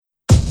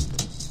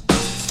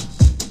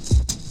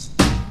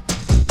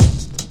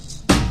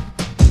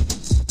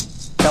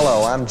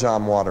Hello, I'm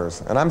John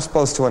Waters, and I'm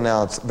supposed to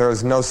announce there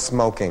is no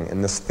smoking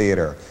in this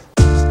theater,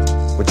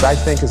 which I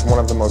think is one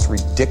of the most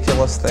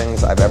ridiculous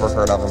things I've ever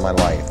heard of in my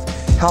life.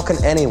 How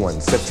can anyone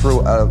sit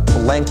through a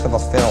length of a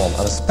film,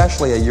 and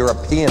especially a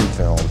European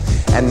film,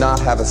 and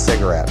not have a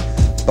cigarette?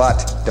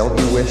 But don't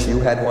you wish you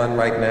had one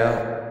right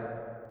now?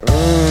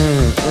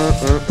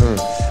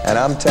 And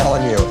I'm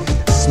telling you,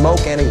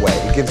 smoke anyway.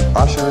 It gives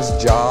ushers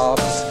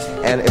jobs,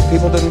 and if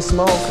people didn't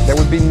smoke, there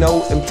would be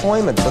no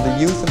employment for the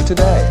youth of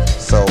today.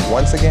 So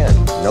once again,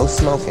 no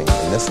smoking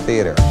in this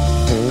theater.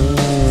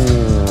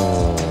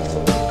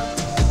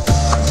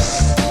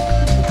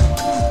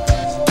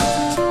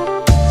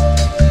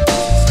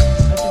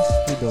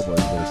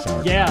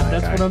 Yeah,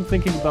 that's what I'm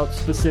thinking about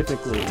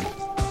specifically.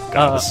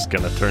 God, this is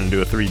going to turn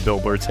into a 3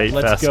 Billboards hate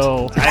let's fest. Let's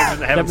go. I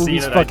haven't that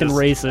movie's seen it. Fucking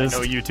racist. I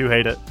know you two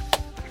hate it.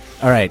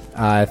 All right.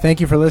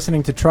 Thank you for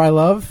listening to Try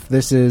Love.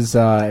 This is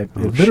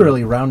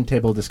literally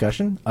roundtable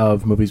discussion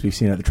of movies we've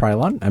seen at the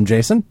Trilon. I'm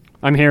Jason.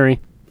 I'm Harry.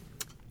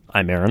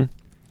 I'm Aaron.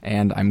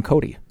 And I'm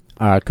Cody.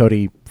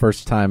 Cody,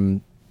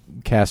 first-time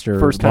caster.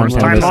 First-time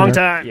long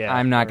time. Yeah,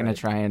 I'm not going to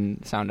try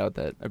and sound out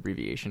that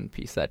abbreviation,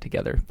 piece that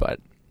together, but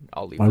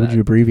I'll leave Why would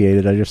you abbreviate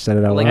it? I just said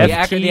it out loud.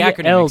 Like the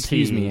acronym,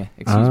 excuse me.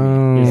 Is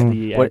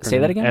the what, say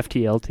that again?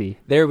 FTLT.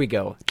 There we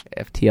go.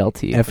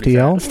 FTLT.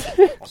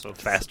 FTL? Also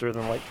faster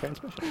than light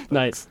transmission.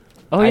 Nice.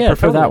 I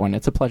prefer that one.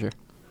 It's a pleasure.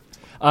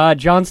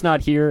 John's not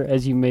here,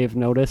 as you may have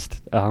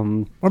noticed.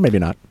 Or maybe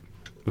not.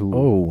 Ooh.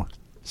 Oh.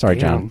 Sorry,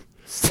 Damn.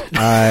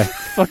 John.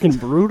 Fucking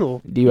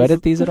brutal. Do you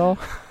edit these at all?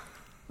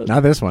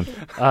 Not this one.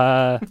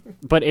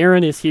 But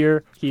Aaron is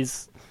here.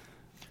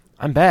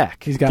 I'm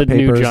back. He's got The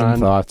new papers John.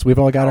 and thoughts. We've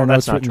all got our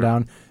notes that's not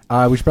written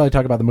down. We should probably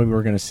talk about the movie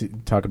we're going to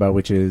talk about,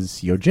 which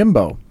is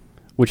Yojimbo.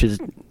 Which is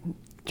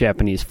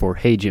Japanese for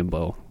 "Hey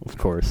Jimbo," of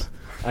course.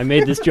 I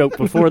made this joke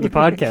before the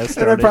podcast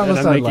started, and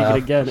I'm making it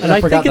again. And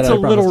I think it's a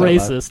little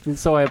racist, and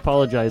so I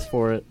apologize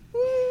for it.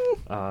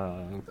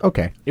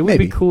 Okay. It would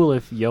be cool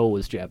if "yo"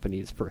 was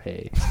Japanese for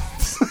 "hey."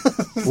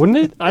 Wouldn't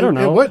it? I don't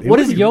know. What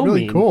does "yo"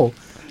 really mean? Cool.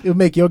 It would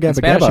make Yo Gabba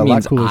Spanish, Gabba a lot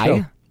means cooler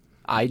show.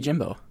 I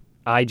Jimbo.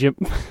 I Jim.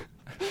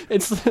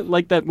 It's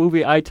like that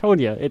movie I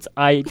Tonya. It's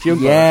I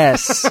Jimbo.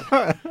 Yes.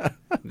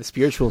 The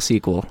spiritual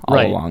sequel all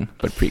Right. along,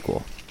 but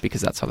prequel, because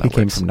that's how that He works.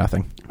 came from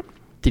nothing.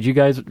 Do you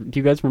guys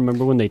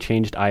remember when they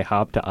changed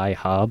IHOP to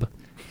IHOB?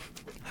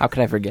 How could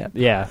I forget?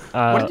 Yeah.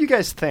 What did you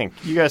guys think?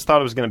 You guys thought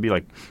it was going to be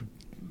like,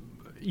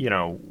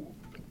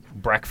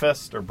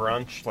 breakfast or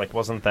brunch? Like,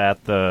 wasn't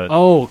that the...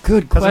 Oh,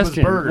 good 'Cause it was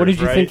question. burgers, What did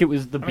you right? think it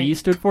was? The B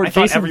stood for? I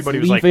thought Jason's everybody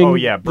was like, leaving oh,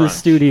 yeah, the brunch.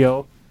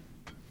 studio.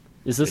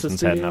 Is this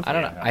Jason's a had studio? enough. I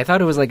don't know. I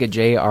thought it was like a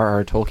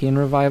J.R.R. Tolkien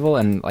revival,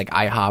 and like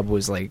IHOB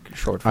was like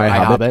short for I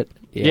Hobbit?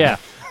 Yeah.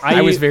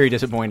 I was very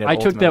disappointed. I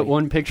took that ultimately.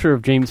 one picture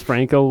of James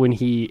Franco when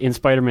in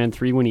Spider-Man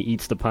 3 when he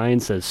eats the pie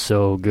and says,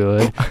 "So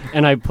good,"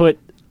 and I put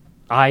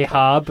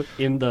IHOB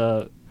in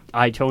the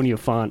iTonia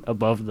font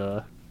above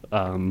the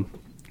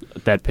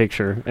that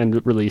picture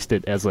and released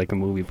it as like a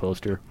movie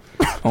poster.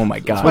 Oh my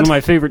It's god! one of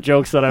my favorite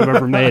jokes that I've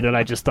ever made, and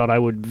I just thought I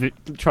would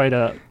try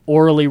to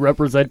orally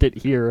represent it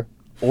here.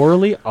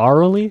 Orally?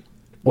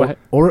 What?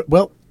 Or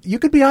well, you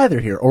could be either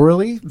here.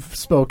 Orally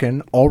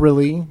spoken.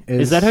 Orally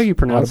Is that how you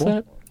pronounce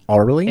audible. that?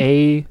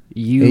 Orally?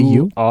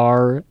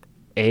 AURALLY?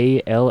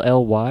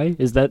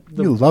 Is that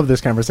the... You love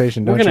this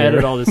conversation, don't We're you? going to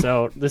edit all this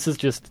out. This is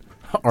just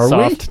Are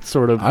soft, we?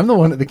 sort of... I'm the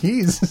one at the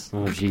keys.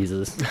 Oh,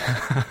 Jesus.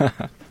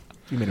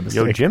 You made a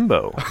mistake.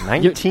 Yojimbo,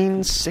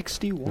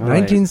 1961.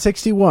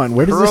 1961.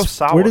 Where does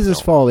Kurosawa this film.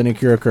 fall in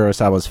Akira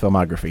Kurosawa's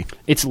filmography?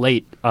 It's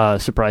late,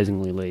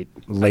 surprisingly late.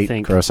 Late I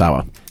think,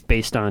 Kurosawa.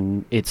 based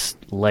on its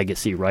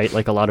legacy, right?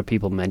 Like, a lot of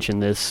people mention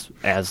this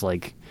as,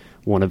 like,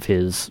 one of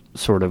his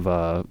sort of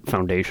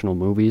foundational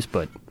movies,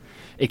 but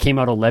it came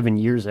out 11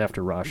 years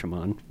after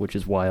Rashomon, which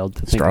is wild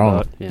to think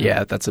Strong. about.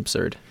 Yeah, that's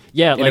absurd.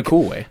 Yeah, in like, a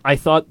cool way. I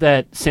thought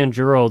that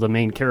Sanjuro, the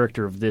main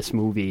character of this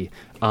movie,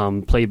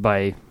 played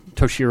by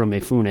Toshiro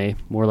Mifune,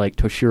 more like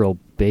Toshiro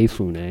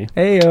Beifune,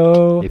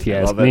 Heyo. if you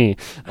ask me.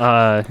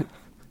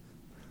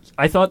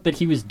 I thought that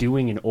he was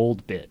doing an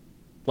old bit.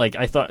 Like,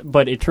 I thought,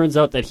 but it turns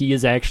out that he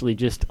is actually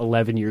just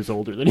 11 years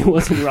older than he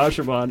was in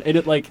Rashomon.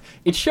 And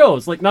it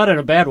shows, like, not in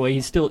a bad way.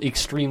 He's still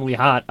extremely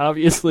hot,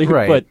 obviously.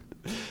 Right.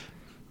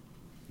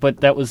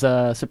 But that was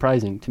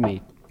surprising to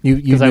me.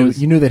 You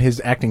was- knew that his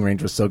acting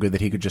range was so good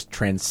that he could just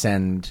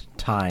transcend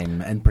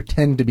time and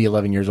pretend to be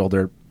 11 years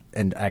older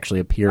and actually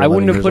appear 11 I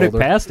wouldn't have years put older.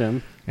 it past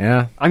him.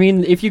 Yeah. I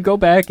mean, if you go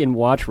back and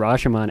watch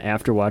Rashomon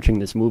after watching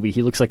this movie,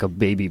 he looks like a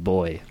baby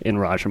boy in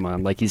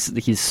Rashomon. Like,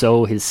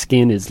 his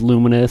skin is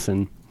luminous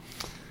and...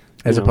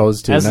 As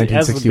opposed to as a baby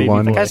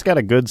 1961. boy. The guy's got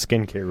a good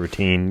skincare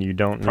routine. You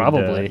don't need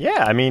Probably. to,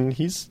 yeah, I mean,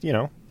 he's,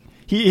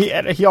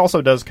 he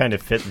also does kind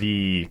of fit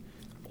the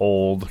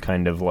old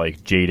kind of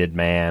like jaded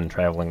man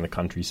traveling the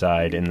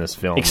countryside in this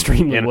film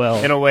Extremely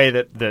well. in a way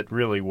that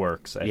really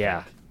works. I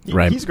Yeah. think.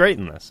 Right. He's great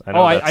in this. I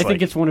know I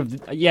think it's one of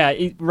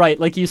the... right,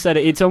 like you said,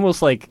 it's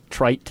almost like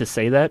trite to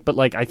say that, but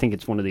like I think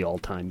it's one of the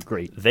all-time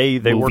great they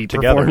movie work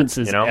together,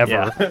 performances ever.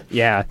 Yeah.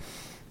 Yeah.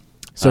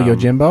 So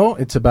Yojimbo,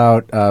 it's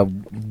about a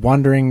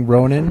wandering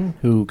Ronin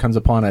who comes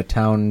upon a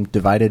town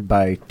divided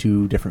by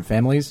two different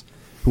families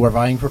who are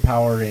vying for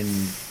power in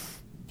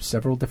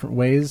several different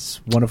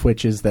ways, one of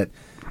which is that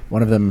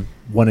one of them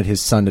wanted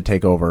his son to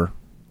take over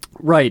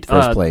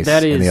first place,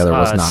 that is and the other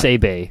was not.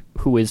 Sebe,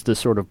 who is the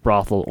sort of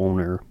brothel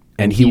owner.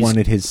 And he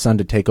wanted his son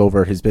to take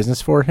over his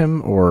business for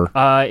him, or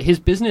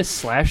his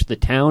business / the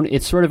town.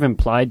 It's sort of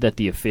implied that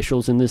the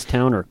officials in this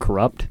town are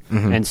corrupt,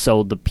 and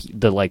so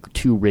the like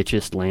two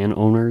richest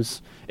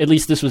landowners. At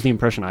least this was the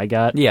impression I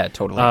got. Yeah,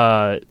 totally.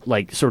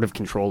 Like sort of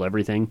control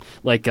everything.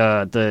 Like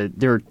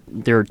there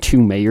are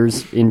two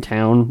mayors in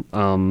town.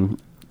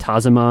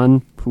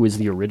 Tazaman, who is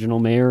the original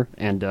mayor,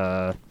 and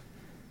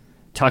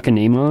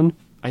Takanemon.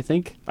 I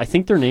think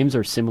their names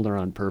are similar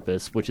on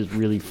purpose, which is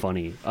really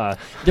funny.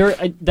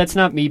 That's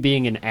not me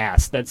being an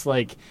ass. That's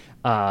like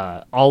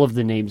all of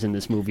the names in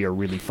this movie are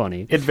really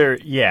funny. It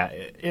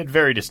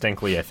very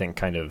distinctly, I think,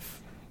 kind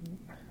of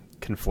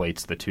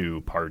conflates the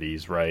two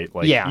parties, right?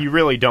 Like, you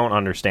really don't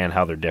understand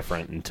how they're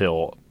different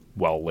until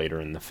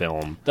later in the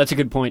film. That's a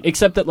good point.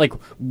 Except that like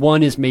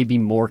one is maybe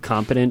more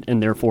competent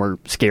and therefore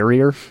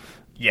scarier.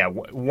 Yeah,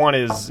 one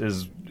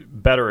is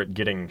better at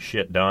getting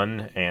shit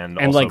done and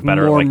also like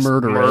better more at like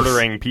murderous.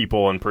 murdering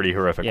people in pretty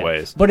horrific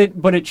ways. But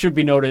it should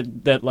be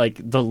noted that like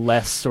the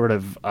less sort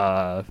of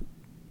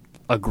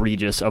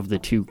egregious of the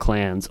two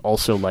clans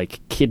also like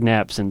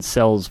kidnaps and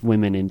sells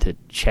women into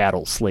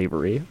chattel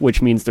slavery,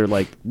 which means they're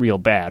like real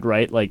bad,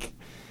 right? Like,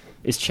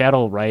 is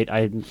chattel right?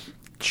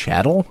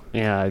 Chattel?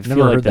 Yeah, I Never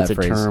feel like heard that's that a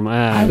phrase. term.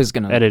 I was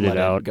going to edit let it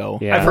out. Go.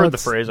 Yeah. I've heard the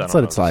phrase. I don't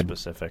know the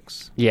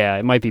specifics. Yeah,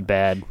 it might be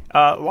bad.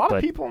 A lot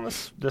of people in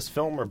this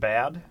film are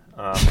bad.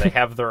 They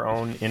have their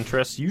own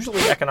interests,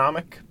 usually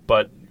economic,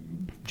 but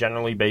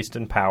generally based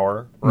in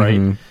power, right?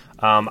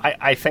 Mm-hmm.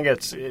 I think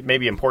it may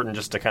be important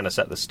just to kind of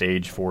set the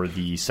stage for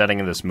the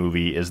setting of this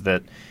movie is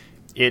that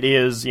it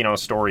is, a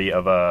story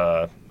of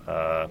a,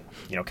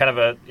 kind of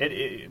a,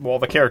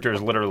 the character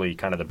is literally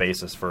kind of the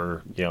basis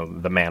for,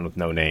 the man with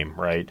no name,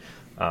 right?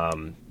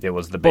 It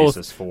was the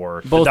basis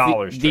for the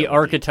dollars. The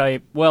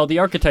archetype. Well, the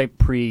archetype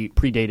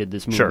predated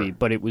this movie, sure.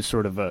 But it was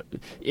sort of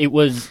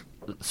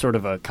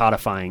a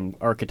codifying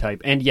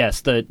archetype. And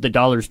yes, the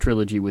Dollars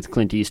trilogy with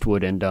Clint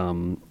Eastwood and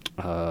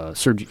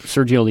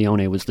Sergio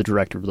Leone was the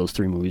director of those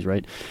three movies,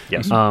 right?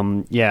 Yes.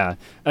 Yeah.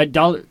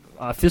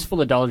 A Fistful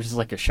of Dollars is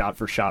like a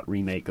shot-for-shot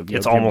remake of Yojimbo.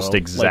 It's almost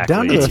exactly. Like,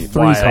 down to the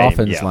Three's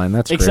Hoffins line.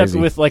 That's except crazy.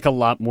 with like a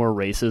lot more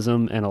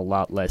racism and a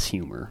lot less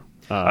humor.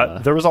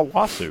 There was a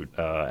lawsuit,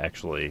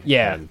 actually.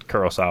 Yeah. And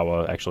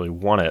Kurosawa actually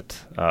won it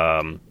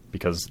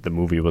because the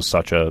movie was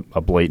such a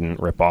blatant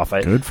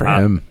ripoff. Good for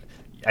him.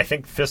 I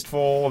think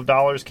Fistful of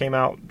Dollars came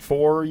out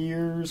 5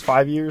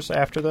 years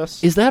after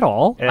this. Is that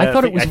all? And I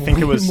thought it was. I think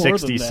way it was more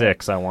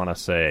 66. I want to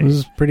say it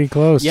was pretty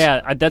close.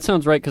 Yeah, that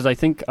sounds right because I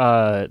think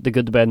The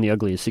Good, the Bad, and the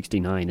Ugly is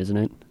 69, isn't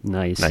it?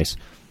 Nice.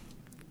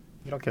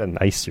 You don't get to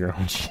nice your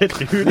own shit,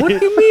 dude. What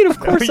do you mean? Of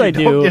course no, I you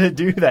do. Don't get to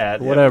do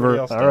that. Whatever.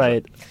 All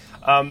right.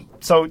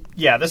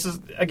 This is,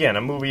 again,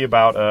 a movie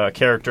about a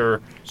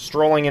character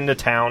strolling into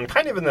town,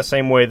 kind of in the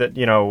same way that,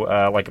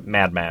 like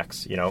Mad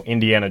Max,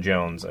 Indiana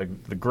Jones,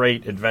 the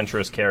great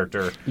adventurous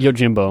character.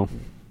 Yojimbo.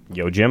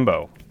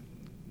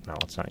 No,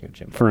 it's not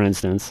Yojimbo. For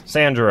instance.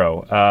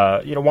 Sandro,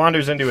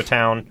 wanders into a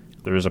town,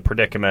 there's a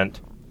predicament,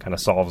 kind of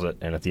solves it,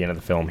 and at the end of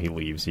the film, he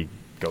leaves. He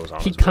goes on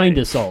his way. He kind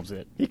of solves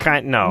it.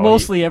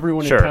 Mostly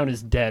everyone in town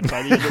is dead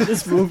by the end of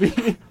this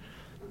movie.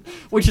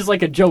 Which is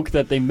like a joke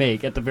that they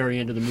make at the very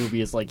end of the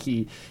movie. Is like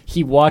he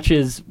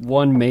watches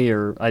one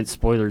mayor,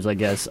 spoilers I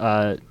guess,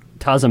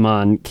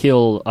 Tazaman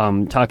kill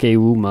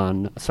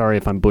Takeuman. Sorry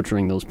if I'm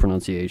butchering those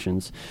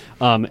pronunciations.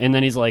 And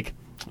then he's like,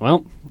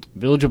 well,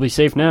 village will be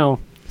safe now.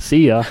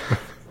 See ya.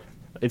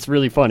 It's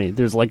really funny.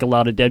 There's like a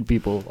lot of dead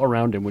people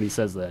around him when he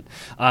says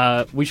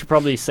that. We should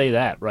probably say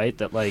that, right?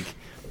 That like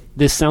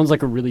this sounds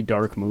like a really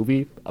dark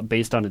movie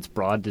based on its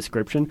broad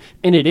description,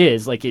 and it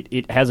is. Like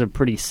it has a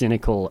pretty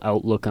cynical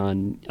outlook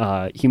on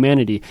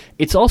humanity.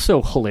 It's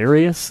also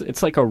hilarious.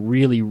 It's like a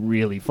really,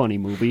 really funny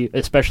movie,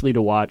 especially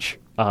to watch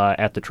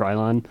at the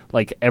Trilon.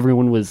 Like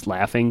everyone was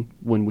laughing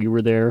when we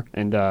were there,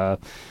 and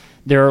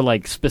there are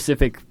like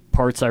specific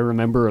parts I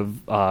remember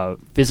of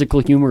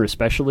physical humor,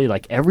 especially.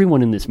 Like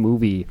everyone in this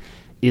movie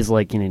is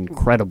like an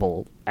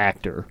incredible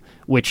actor,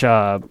 which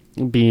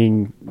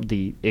being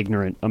the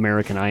ignorant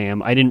American I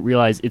am, I didn't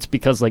realize it's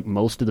because like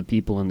most of the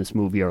people in this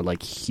movie are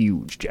like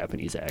huge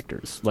Japanese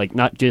actors, like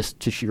not just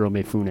Toshiro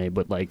Mifune,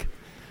 but like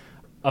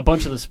a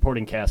bunch of the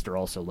supporting cast are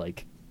also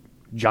like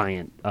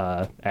giant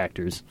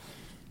actors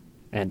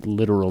and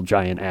literal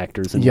giant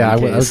actors. In I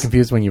case. was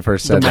confused when you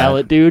first said the that.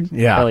 mallet dude.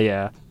 Yeah, hell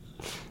yeah.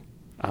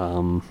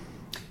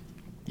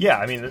 Yeah,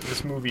 I mean,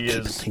 this movie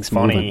is Things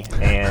funny,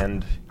 moving.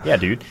 and yeah,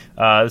 dude,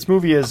 this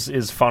movie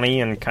is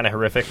funny and kind of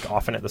horrific,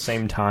 often at the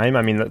same time.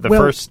 I mean, the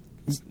first,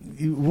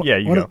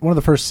 one of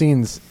the first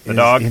scenes, the is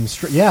dog, him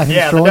strolling the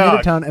into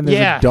dog. town, and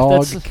there's a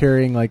dog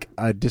carrying like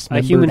a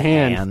dismembered human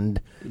hand.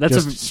 That's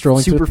just a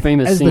strolling super through.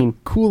 famous As scene. The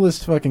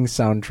coolest fucking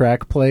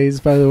soundtrack plays,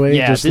 by the way.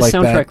 Yeah, just this like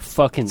soundtrack that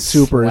fucking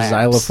super slaps.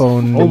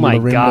 xylophone, oh my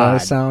marimba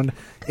god, sound.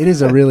 It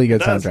is a really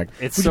good does. soundtrack.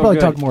 It's We should so probably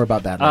good. talk more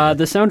about that later.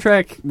 The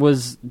soundtrack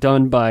was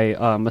done by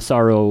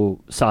Masaru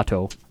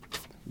Sato.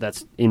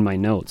 That's in my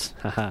notes.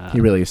 Haha. He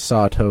really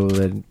saw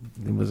that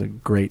it was a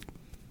great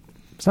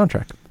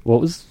soundtrack. What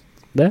was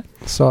that?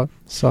 Saw.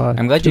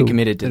 I'm glad you too.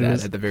 committed to It that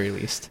is- at the very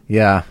least.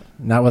 Yeah,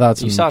 not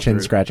without You some saw chin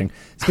through. scratching.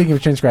 Speaking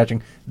of chin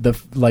scratching,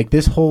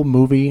 this whole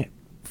movie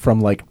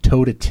from like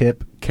toe to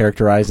tip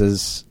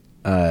characterizes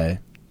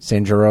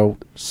Sanjuro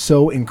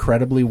so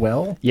incredibly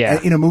well. Yeah.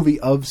 In a movie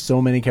of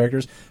so many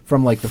characters,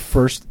 from like the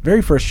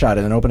very first shot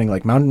in an opening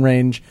like mountain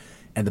range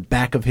and the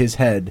back of his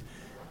head,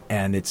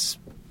 and it's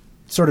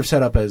sort of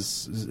set up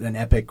as an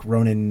epic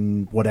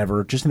Ronin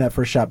whatever just in that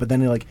first shot, but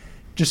then like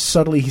just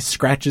subtly he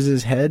scratches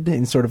his head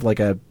in sort of like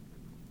a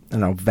I don't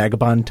know,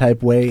 vagabond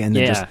type way, and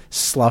then Yeah. just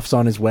sloughs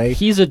on his way.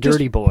 He's a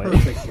dirty Just boy.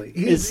 Perfectly.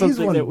 Is He's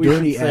something one that we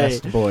dirty should say. ass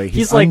boy.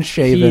 He's like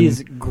unshaven.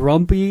 he's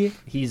grumpy.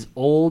 He's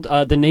old.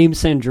 The name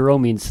Sanjuro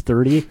means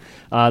 30.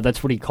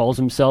 That's what he calls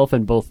himself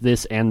in both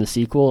this and the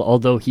sequel.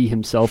 Although he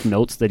himself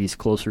notes that he's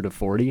closer to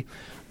 40.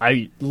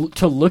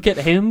 To look at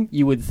him,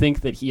 you would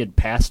think that he had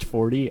passed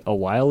 40 a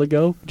while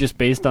ago, just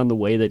based on the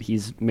way that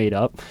he's made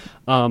up.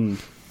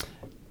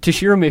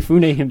 Toshiro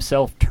Mifune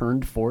himself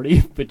turned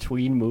 40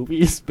 between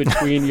movies,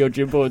 between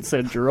Yojimbo and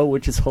Sanjuro,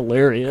 which is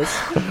hilarious.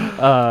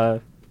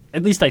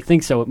 At least I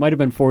think so. It might have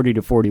been 40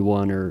 to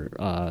 41 or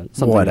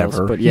something Whatever.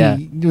 else. But yeah.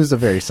 It was a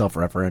very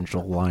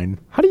self-referential line.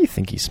 How do you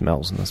think he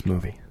smells in this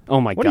movie? Oh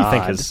my What god. do you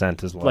think his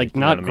scent is like? Like, You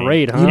know not what I mean?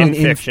 great, huh? You mean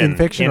In in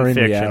fiction or in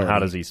reality? how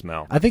does he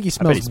smell? I think he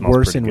bet he smells smells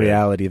worse pretty in good.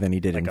 reality than he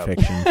did in Like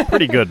fiction.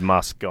 Pretty good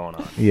musk going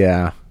on.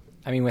 Yeah.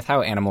 I mean, with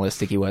how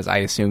animalistic he was, I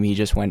assume he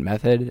just went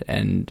method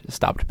and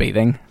stopped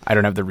bathing. I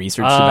don't have the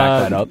research to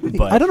back that up,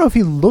 but I don't know if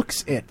he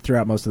looks it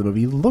throughout most of the movie.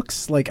 He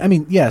looks like, I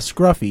mean, yeah,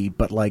 scruffy,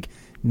 but like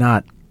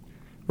not.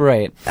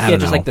 right, I yeah, don't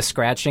just know. like the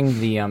scratching,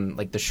 the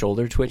like the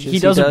shoulder twitches. He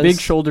does a big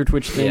shoulder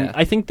twitch thing. Yeah.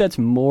 I think that's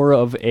more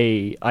of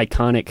a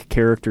iconic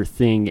character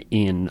thing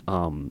in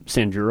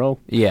Sanjuro.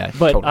 Yeah,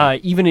 But totally.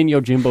 even in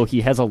Yojimbo, he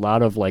has a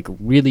lot of like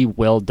really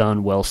well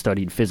done, well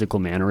studied physical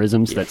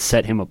mannerisms that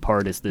set him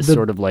apart as this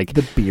sort of like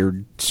the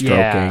beard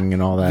stroking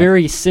and all that.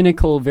 very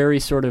cynical, very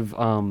sort of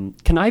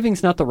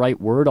conniving's not the right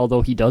word,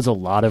 although he does a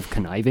lot of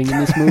conniving in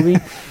this movie.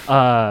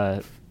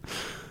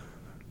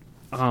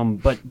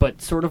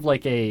 But sort of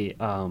like a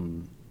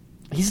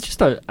he's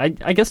just I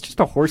guess just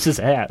a horse's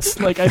ass.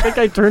 Like I think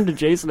I turned to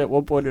Jason at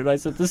one point and I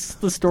said, "This is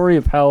the story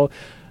of how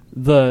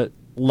the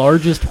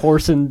largest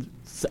horse's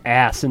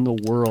ass in the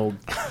world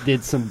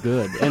did some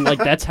good," and like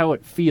that's how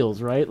it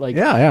feels, right? Like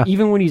Yeah.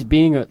 even when he's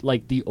being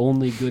like the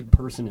only good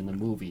person in the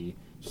movie,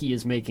 he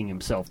is making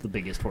himself the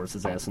biggest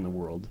horse's ass in the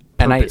world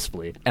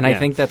purposefully. I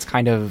think that's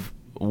kind of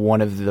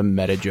one of the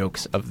meta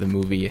jokes of the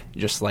movie.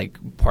 Just like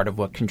part of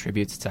what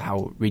contributes to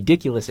how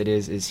ridiculous it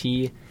is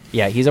he's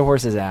a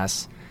horse's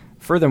ass.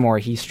 Furthermore,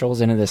 he strolls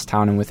into this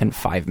town, and within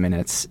 5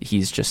 minutes,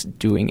 he's just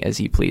doing as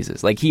he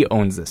pleases. Like, he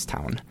owns this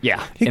town.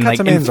 Yeah. He in, cuts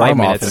like, a in man's 5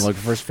 arm off minutes. in like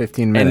the first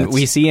 15 minutes. And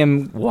we see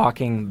him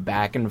walking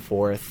back and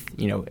forth,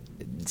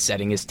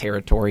 setting his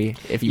territory,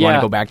 if you want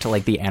Yeah. to go back to,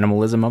 like, the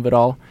animalism of it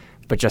all.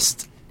 But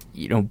just,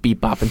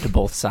 beep-bopping to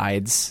both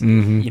sides.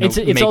 Mm-hmm. It's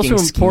making also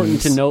important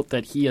to schemes. note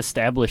that he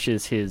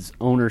establishes his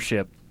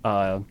ownership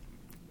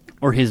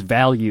or his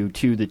value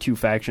to the two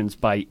factions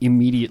by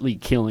immediately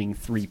killing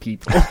 3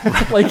 people.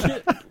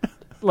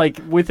 like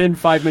within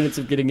 5 minutes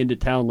of getting into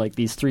town, like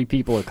these 3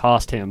 people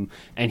accost him,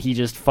 and he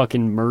just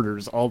fucking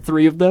murders all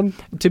 3 of them.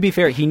 To be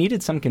fair, he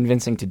needed some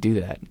convincing to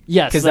do that.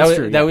 Yes, because that's that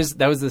true,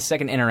 was the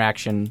second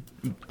interaction.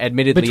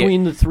 Admittedly,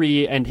 Between the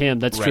 3 and him,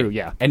 that's right. true.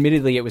 Yeah.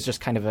 Admittedly, it was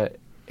just kind of a,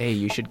 hey,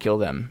 you should kill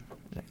them.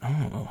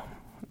 Oh,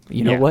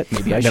 you know Yeah. what?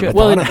 Maybe I should.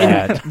 Well, and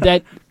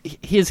that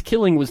his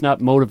killing was not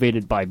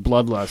motivated by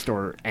bloodlust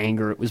or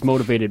anger. It was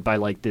motivated by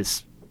like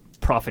this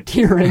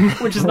profiteering,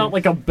 which is not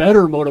like a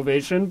better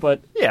motivation,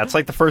 but Yeah, it's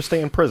like the first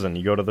day in prison.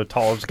 You go to the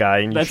tallest guy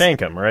and you That's- shank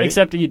him, right?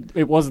 except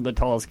it wasn't the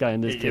tallest guy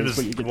in this It case. was-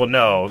 But you could, well,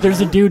 no.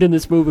 there's a dude in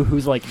this movie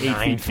who's like 8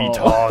 9 feet feet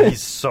tall.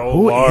 He's so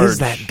Who large. is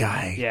that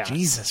guy? Yeah.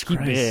 Jesus He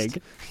Christ.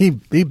 big.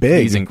 He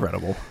big. He's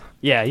incredible.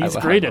 Yeah, he's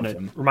I great love in it.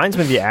 him. Reminds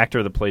me of the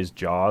actor that plays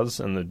Jaws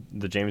in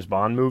the James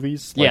Bond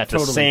movies. Like Yeah, the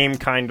totally. same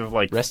kind of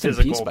like Rest in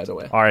physical. peace, by the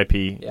way.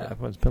 R.I.P. Yeah.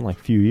 Well, it's been like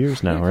a few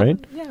years now, right?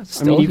 Yeah,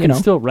 I mean, you can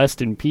still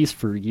rest in peace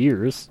for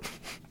years.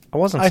 I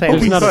wasn't I saying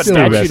hope we he's could. still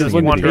I was resting just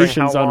in wondering peace.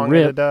 how on long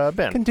Rip. it had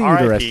been. Continue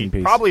to rest R.I.P. in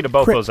peace. Probably to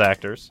both Crip. those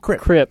actors.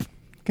 Crip.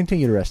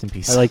 Continue to rest in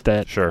peace. I like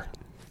that. Sure.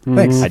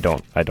 Thanks. I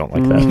don't like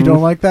You that.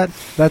 don't like that?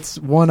 That's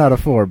 1 out of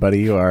 4, buddy.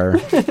 You are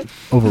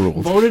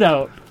overruled. Vote it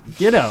out.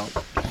 Get out.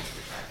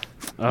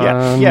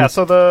 Yeah.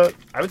 So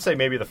I would say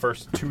maybe the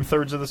first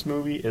 2/3 of this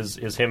movie is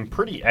him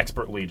pretty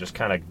expertly just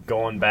kind of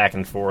going back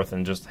and forth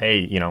and just,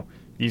 hey,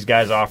 these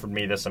guys offered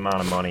me this amount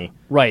of money.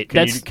 Right.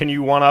 Can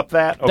you one up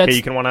that? Okay, that's-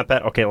 you can one up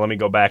that. Okay, let me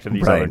go back to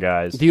these Right. other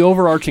guys. The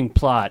overarching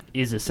plot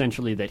is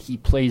essentially that he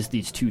plays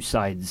these two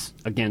sides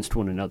against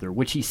one another,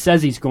 which he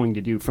says he's going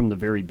to do from the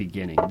very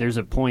beginning. There's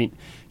a point,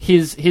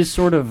 his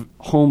sort of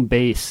home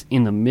base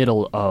in the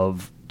middle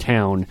of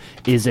town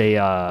is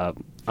a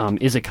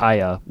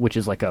izakaya, which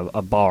is like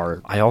a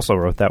bar. I also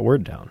wrote that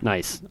word down.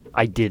 Nice.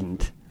 I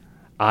didn't.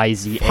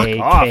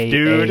 IZAKAYA.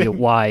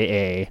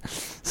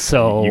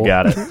 So You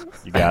got it.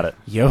 You got it.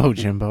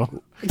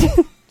 YOJIMBO.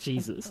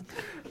 Jesus.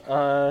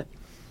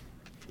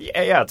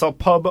 Yeah, it's a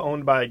pub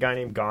owned by a guy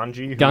named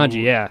Ganji.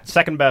 Ganji, yeah.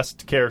 Second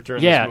best character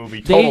in Yeah, this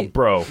movie. Total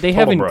bro. They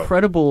have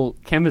incredible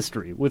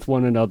chemistry with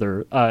one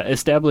another,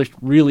 established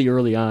really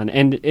early on.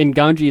 And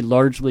Ganji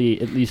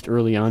largely, at least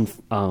early on,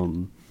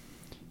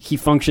 he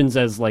functions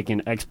as like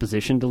an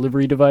exposition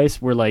delivery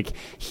device where like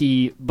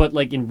but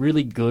like in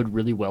really good,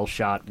 really well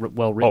shot,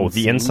 well written. Oh,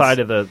 the scenes. inside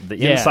of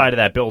the inside of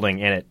that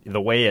building, and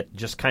the way it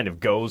just kind of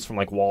goes from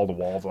like wall to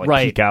wall to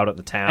like peek out at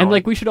the town. And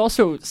like we should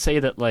also say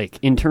that like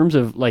in terms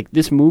of like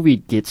this movie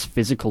gets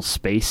physical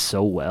space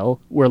so well,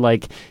 where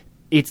like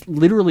it's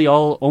literally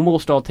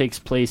almost all takes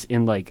place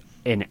in like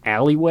an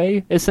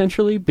alleyway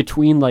essentially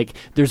between like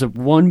there's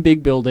one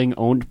big building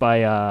owned by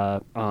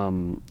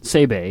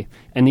Seibei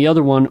and the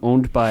other one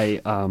owned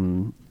by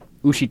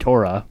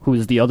Ushitora, who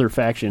is the other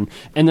faction,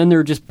 and then there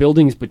are just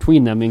buildings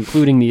between them,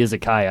 including the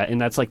izakaya,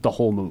 and that's like the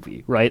whole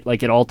movie, right?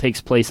 Like it all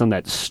takes place on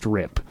that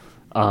strip.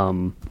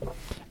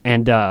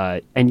 And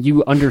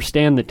you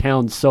understand the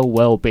town so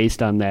well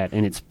based on that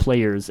and its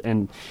players,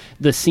 and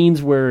the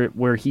scenes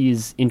where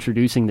he's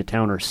introducing the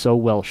town are so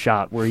well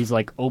shot, where he's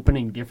like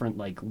opening different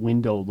like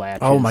window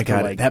latches. Oh my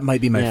god, like, that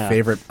might be my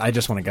favorite. I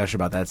just want to gush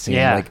about that scene,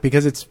 Yeah. like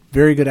because it's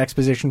very good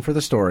exposition for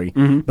the story,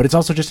 but it's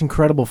also just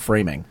incredible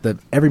framing.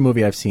 Every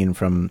movie I've seen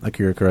from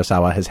Akira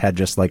Kurosawa has had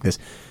just like this.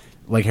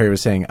 Like Harry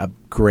was saying, a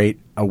great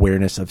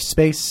awareness of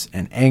space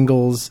and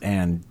angles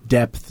and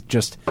depth,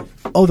 just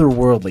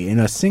otherworldly in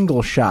a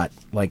single shot.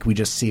 Like we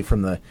just see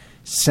from the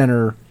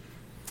center,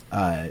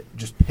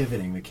 just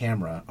pivoting the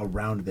camera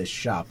around this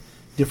shop.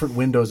 Different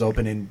windows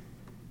open in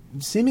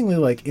seemingly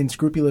like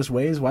inscrupulous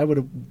ways. Why would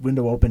a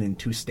window open in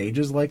two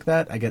stages like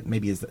that? I get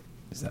maybe is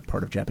that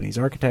part of Japanese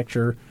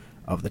architecture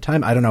of the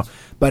time? I don't know,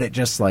 but it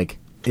just like.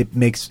 It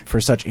makes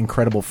for such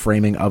incredible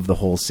framing of the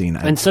whole scene.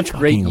 And such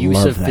great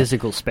use of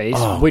physical space,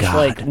 which God.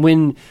 like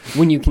when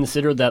you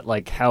consider that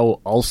like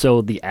how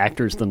also the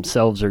actors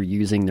themselves are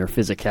using their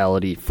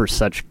physicality for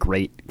such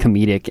great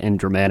comedic and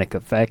dramatic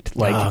effect,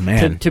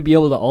 like to be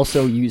able to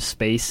also use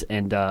space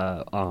and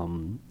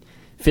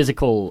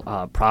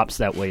physical props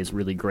that way is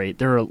really great.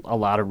 There are a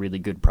lot of really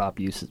good prop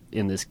use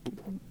in this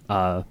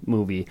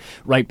movie.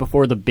 Right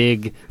before the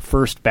big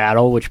first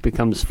battle, which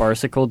becomes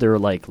farcical, there are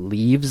like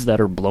leaves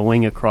that are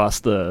blowing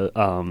across the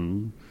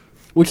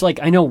which like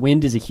I know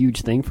wind is a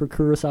huge thing for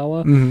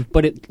Kurosawa,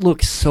 but it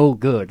looks so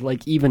good.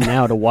 Like even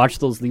now to watch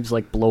those leaves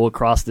like blow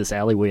across this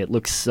alleyway, it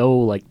looks so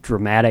like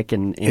dramatic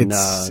and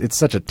it's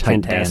such a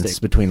tight dance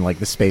between like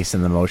the space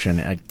and the motion.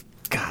 I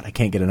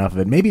can't get enough of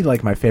it. Maybe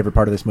like my favorite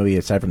part of this movie,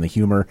 aside from the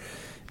humor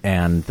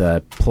and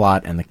the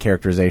plot and the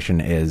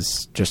characterization,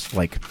 is just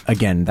like,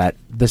 again, that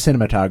the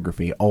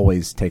cinematography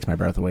always takes my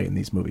breath away in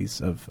these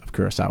movies of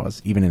Kurosawa's,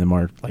 even in the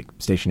more like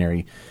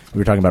stationary. We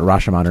were talking about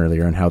Rashomon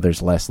earlier and how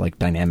there's less like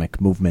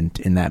dynamic movement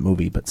in that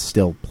movie, but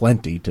still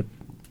plenty to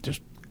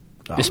just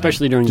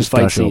especially during the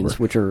fight scenes,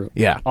 which are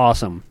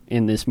awesome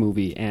in this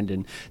movie,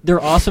 and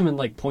they're awesome and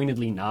like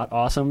pointedly not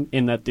awesome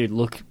in that they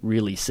look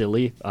really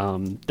silly.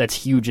 That's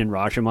huge in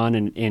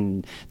Rashomon,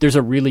 and there's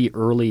a really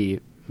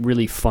early,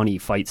 really funny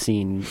fight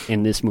scene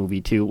in this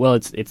movie too. Well,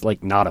 it's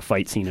like not a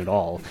fight scene at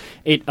all.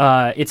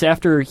 It's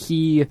after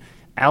he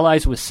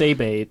allies with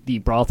Seibei, the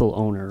brothel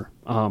owner,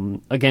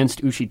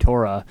 against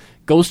Ushitora,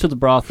 goes to the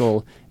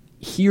brothel,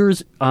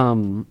 hears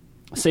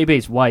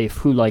Seibei's wife,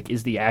 who like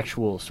is the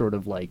actual sort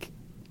of like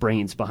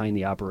brains behind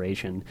the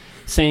operation,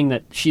 saying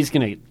that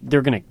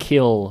they're gonna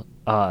kill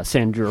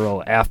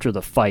Sanjuro after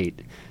the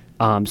fight,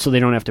 so they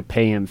don't have to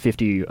pay him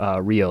 50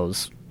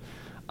 rios.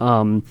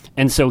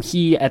 And so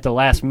he, at the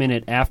last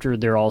minute, after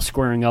they're all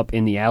squaring up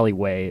in the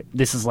alleyway,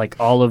 this is like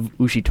all of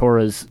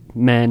Ushitora's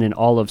men and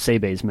all of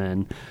Seibei's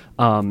men,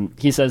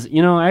 he says,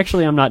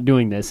 actually I'm not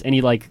doing this, and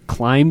he like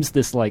climbs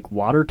this like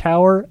water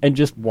tower and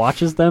just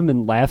watches them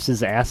and laughs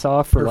his ass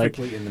off for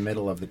perfectly in the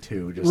middle of the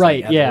two, just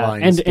right, like, yeah,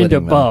 and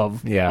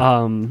above, them.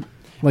 Yeah,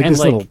 like this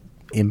like, little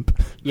imp,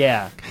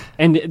 yeah,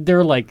 and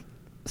they're like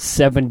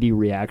 70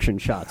 reaction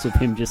shots of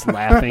him just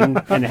laughing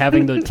and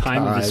having the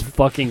time of his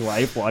fucking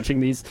life watching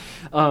these,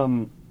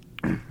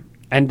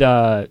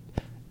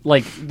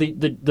 like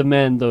the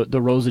men,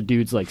 the rows of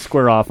dudes like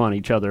square off on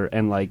each other,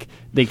 and like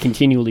they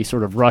continually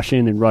sort of rush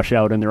in and rush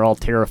out, and they're all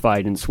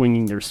terrified and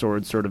swinging their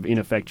swords sort of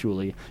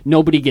ineffectually.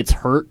 Nobody gets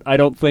hurt, I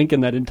don't think,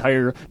 in that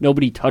entire.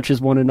 Nobody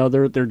touches one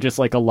another. They're just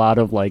like a lot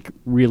of like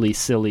really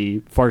silly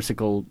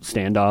farcical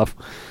standoff.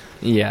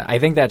 Yeah, I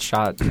think that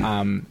shot,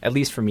 at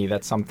least for me,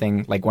 that's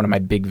something, like one of my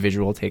big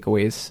visual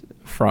takeaways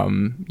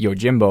from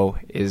YOJIMBO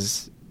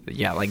is,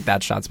 like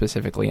that shot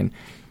specifically. And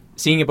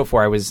seeing it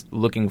before, I was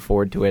looking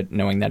forward to it,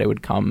 knowing that it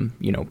would come,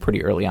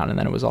 pretty early on, and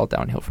then it was all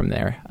downhill from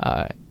there,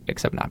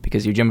 except not,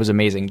 because YOJIMBO's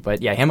amazing.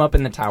 But yeah, him up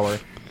in the tower,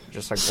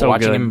 just like so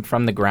watching him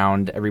from the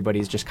ground,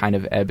 everybody's just kind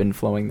of ebb and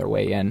flowing their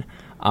way in.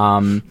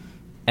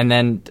 And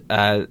then,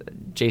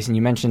 Jason,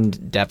 you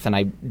mentioned depth, and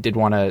I did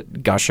want to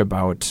gush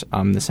about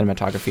the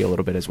cinematography a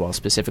little bit as well,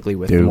 specifically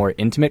with the more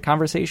intimate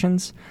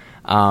conversations.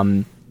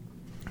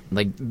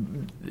 Like,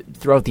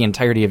 throughout the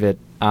entirety of it,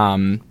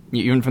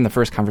 even from the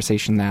first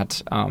conversation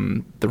that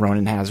the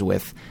Ronin has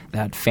with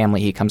that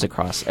family he comes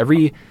across,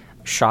 every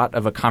shot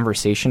of a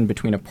conversation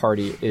between a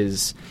party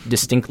is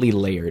distinctly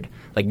layered.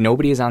 Like,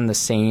 nobody is on the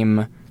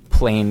same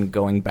plane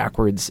going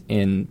backwards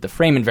in the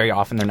frame, and very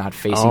often they're not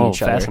facing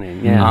each other.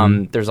 Fascinating.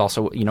 Yeah. There's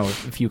also, a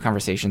few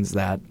conversations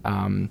that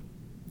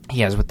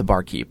he has with the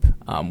barkeep,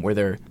 where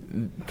they're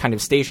kind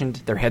of stationed,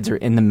 their heads are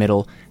in the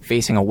middle,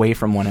 facing away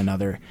from one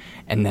another,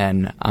 and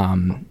then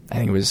I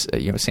think it was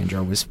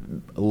Sanjuro was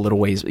a little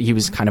ways. He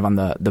was kind of on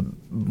the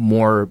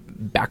more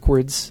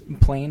backwards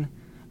plane.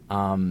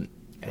 I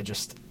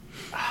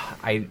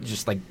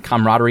just like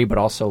camaraderie, but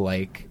also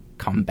like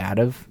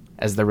combative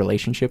as the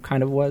relationship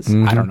kind of was.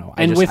 I don't know.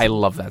 I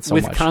love that so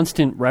much. With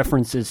constant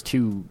references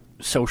to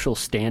social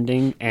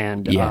standing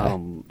and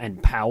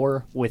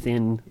power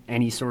within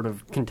any sort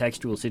of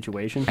contextual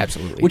situation.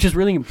 Absolutely. Which is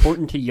really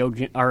important to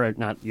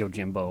not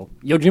Yojimbo.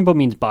 Yojimbo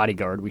means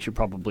bodyguard. We should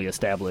probably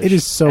establish. It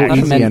is so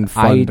easy and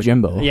fun.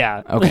 Jimbo.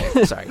 Yeah.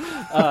 Okay, sorry.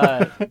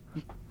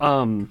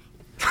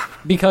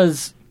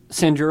 Because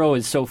Sanjuro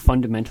is so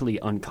fundamentally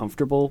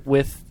uncomfortable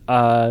with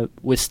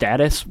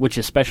status, which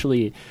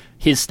especially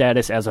his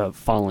status as a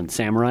fallen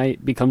samurai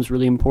becomes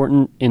really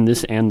important in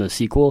this and the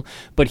sequel.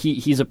 But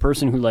he's a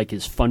person who like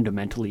is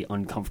fundamentally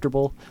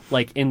uncomfortable,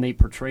 like, and they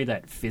portray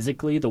that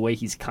physically, the way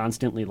he's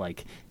constantly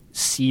like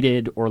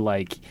seated, or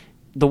like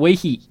the way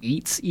he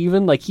eats,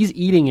 even like he's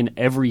eating in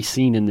every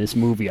scene in this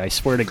movie. I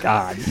swear to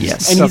God.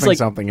 Yes, and he's like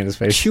something in his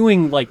face,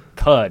 chewing like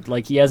cud,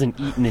 like he hasn't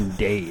eaten in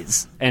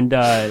days, and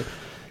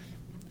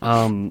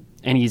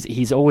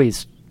he's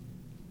always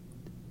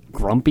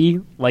grumpy,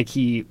 like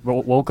he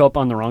woke up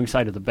on the wrong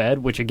side of the bed,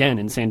 which again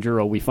in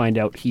Sanjuro we find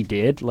out he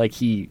did. Like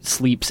he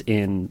sleeps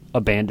in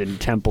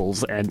abandoned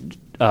temples and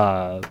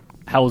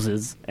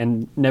houses,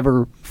 and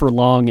never for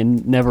long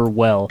and never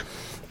well.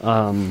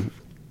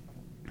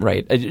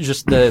 Right,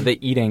 just the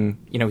eating.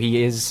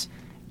 He is,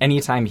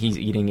 anytime he's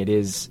eating, it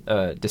is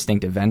a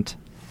distinct event.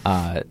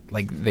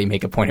 Like they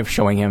make a point of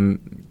showing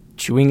him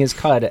chewing his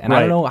cud, and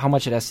I don't know how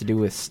much it has to do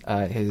with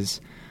his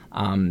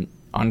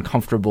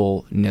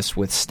uncomfortableness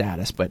with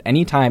status, but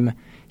anytime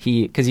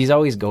because he's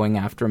always going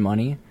after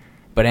money,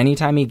 but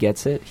anytime he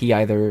gets it, he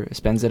either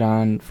spends it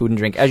on food and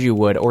drink, as you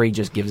would, or he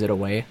just gives it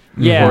away,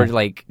 or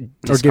like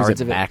discards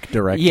gives it of back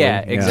directly. Yeah,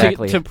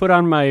 exactly. To put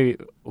on my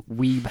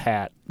weeb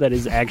hat that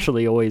is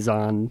actually always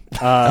on.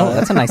 Oh,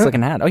 that's a nice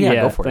looking hat. Oh yeah,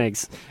 go for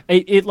thanks.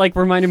 It like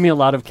reminded me a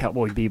lot of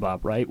Cowboy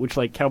Bebop, right? Which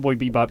like Cowboy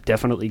Bebop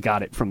definitely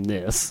got it from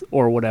this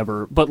or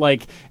whatever. But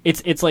like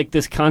it's like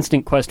this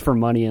constant quest for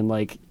money, and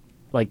like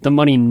the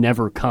money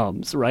never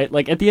comes, right?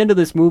 Like, at the end of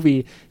this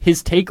movie,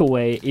 his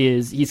takeaway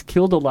is he's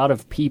killed a lot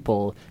of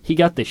people. He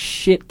got the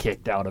shit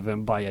kicked out of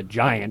him by a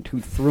giant who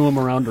threw him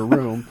around a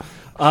room.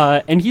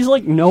 And he's,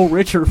 like, no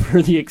richer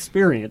for the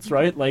experience,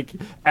 right? Like,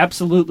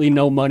 absolutely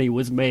no money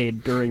was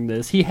made during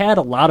this. He had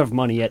a lot of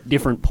money at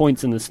different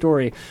points in the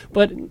story,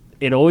 but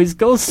it always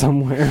goes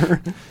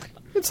somewhere.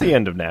 It's the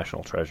end of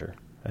National Treasure,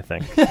 I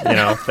think.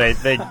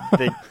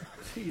 They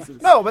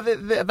No, but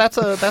that's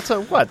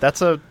a what?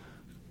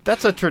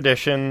 That's a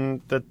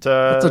tradition that...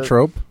 that's a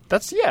trope.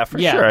 That's, for sure.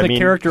 Yeah, the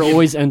character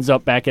always ends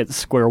up back at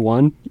square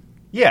one.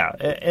 Yeah,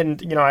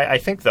 and, I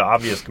think the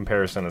obvious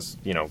comparison is,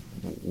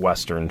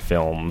 Western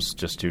films,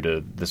 just due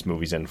to this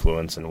movie's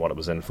influence and what it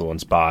was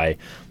influenced by.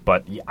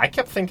 But I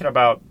kept thinking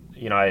about,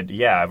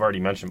 I've already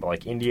mentioned, but,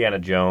 like, Indiana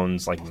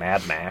Jones, like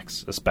Mad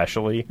Max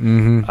especially,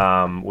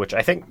 which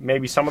I think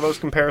maybe some of those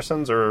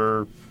comparisons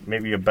are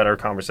maybe a better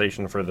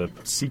conversation for the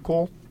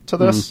sequel to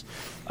this.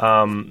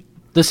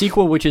 The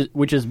sequel,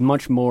 which is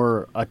much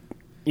more,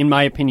 in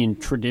my opinion,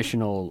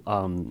 traditional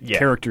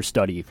character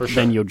study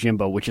than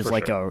Yojimbo, which is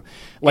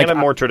a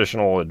more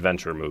traditional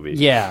adventure movie.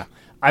 Yeah,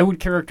 I would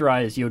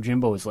characterize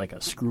Yojimbo as like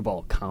a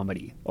screwball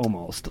comedy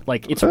almost.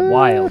 Like it's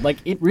wild. Like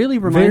it really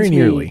reminds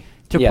me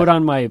to put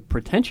on my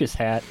pretentious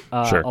hat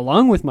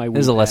along with my weeb hat.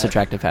 This is a less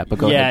attractive hat, but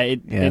go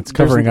ahead. It's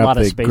covering up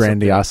the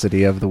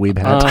grandiosity of the weeb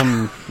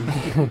hat.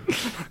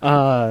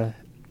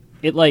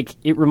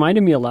 It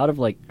reminded me a lot of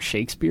like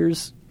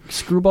Shakespeare's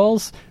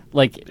screwballs,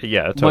 like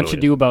totally. Much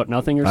Ado About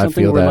Nothing or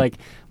something, where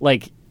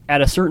like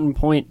at a certain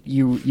point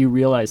you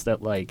realize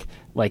that like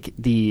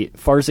the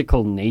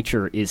farcical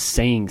nature is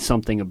saying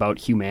something about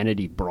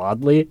humanity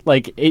broadly.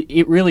 Like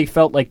it really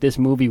felt like this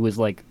movie was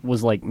like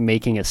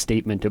making a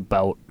statement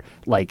about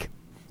like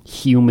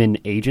human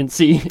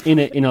agency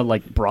in a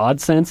like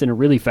broad sense, in a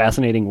really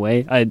fascinating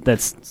way. I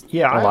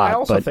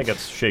also think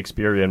it's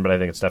Shakespearean, but I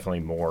think it's definitely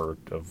more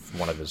of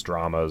one of his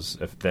dramas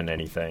than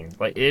anything.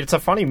 Like it's a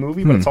funny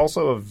movie, but it's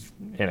also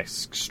an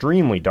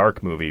extremely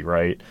dark movie,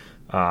 right?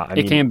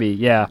 It can be,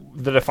 yeah.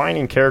 The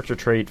defining character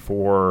trait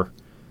for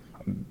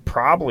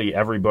probably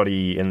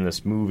everybody in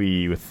this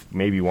movie, with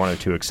maybe one or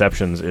two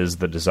exceptions, is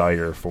the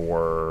desire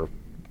to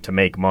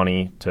make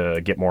money,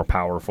 to get more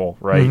powerful,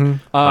 right?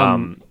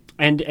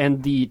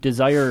 And the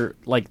desire,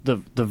 like the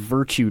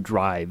virtue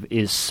drive,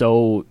 is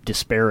so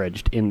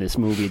disparaged in this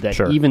movie that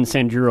even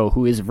Sanjuro,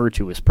 who is a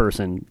virtuous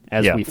person,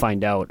 as we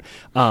find out,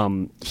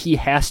 he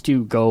has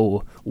to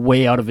go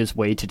way out of his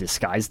way to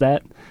disguise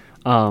that.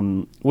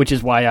 Which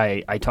is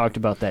why I talked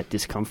about that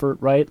discomfort,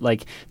 right?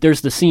 Like,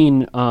 there's the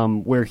scene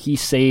where he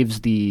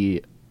saves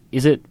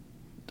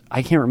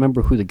I can't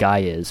remember who the guy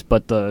is,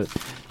 but the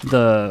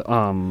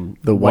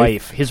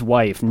wife, his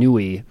wife,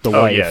 Nui, the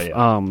wife.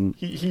 Yeah.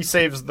 He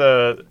saves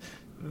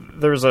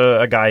there's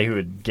a guy who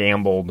had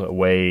gambled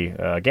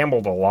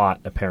a lot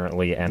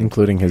apparently, and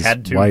including his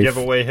had to wife. Give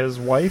away his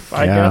wife.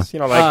 I guess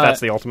that's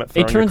the ultimate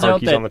throwing your car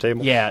keys on the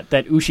table. Yeah,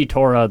 that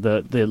Ushitora,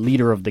 the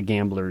leader of the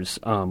gamblers,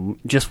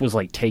 just was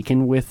like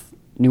taken with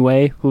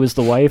Nue, who is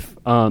the wife,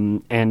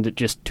 and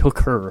just took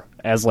her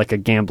as like a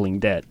gambling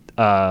debt,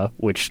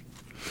 which.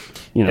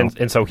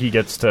 And so he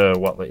gets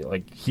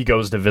to he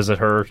goes to visit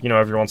her,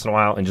 every once in a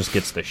while, and just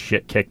gets the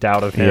shit kicked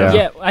out of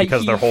him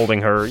because they're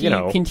holding her. He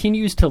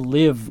continues to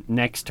live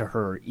next to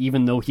her,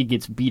 even though he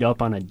gets beat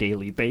up on a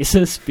daily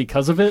basis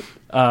because of it.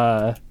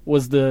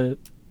 Was the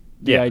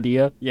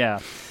idea?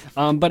 Yeah.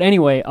 But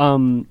anyway,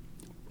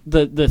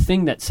 the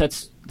thing that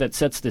sets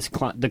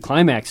the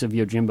climax of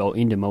Yojimbo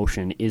into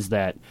motion is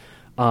that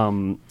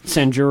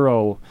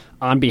Sanjuro,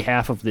 on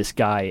behalf of this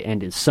guy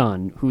and his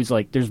son, who's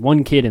like, there's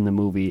one kid in the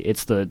movie,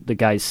 it's the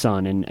guy's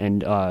son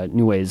and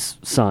Nue's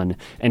son,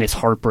 and it's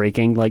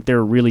heartbreaking. Like, there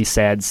are really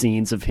sad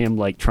scenes of him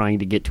like trying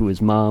to get to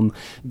his mom.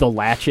 The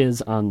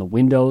latches on the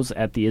windows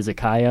at the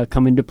izakaya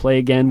come into play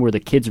again, where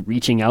the kid's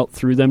reaching out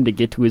through them to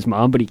get to his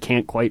mom, but he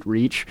can't quite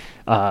reach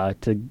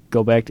to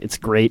go back. It's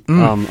great.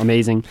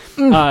 Amazing.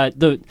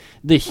 The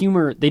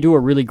humor, they do a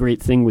really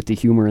great thing with the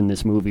humor in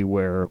this movie,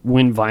 where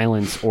when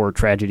violence or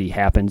tragedy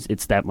happens,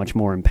 it's that much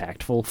more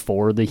impactful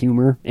for the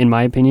humor, in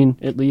my opinion,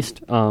 at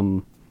least.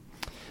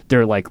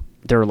 There are like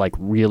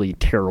really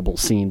terrible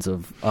scenes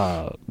of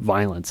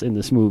violence in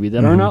this movie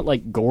that are not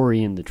like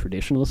gory in the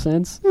traditional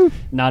sense,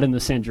 not in the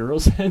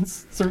Sanjuro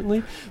sense,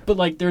 certainly. But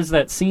like, there's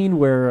that scene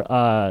where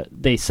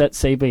they set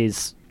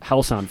Seibei's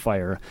house on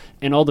fire,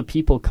 and all the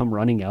people come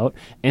running out,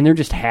 and they're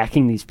just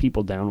hacking these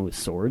people down with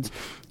swords.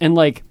 And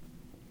like,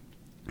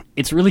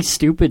 it's really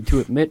stupid to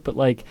admit, but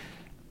like,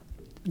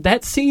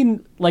 that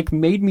scene like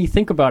made me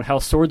think about how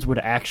swords would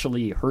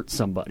actually hurt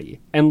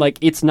somebody. And like,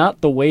 it's not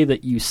the way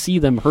that you see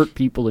them hurt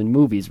people in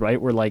movies, right?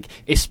 Where like,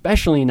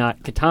 especially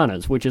not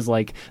katanas, which is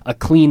like a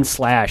clean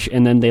slash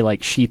and then they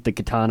like sheath the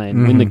katana,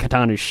 and when the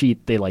katana's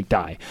sheathed, they like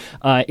die.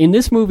 In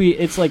this movie,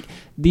 it's like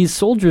these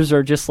soldiers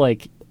are just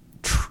like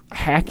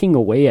hacking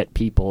away at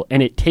people,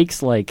 and it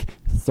takes like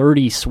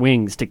 30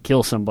 swings to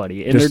kill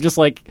somebody, and they're just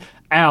like,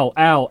 ow,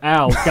 ow,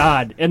 ow,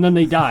 God, and then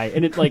they die,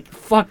 and it's like,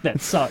 fuck, that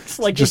sucks.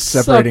 Like, just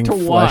separating to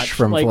flesh watch,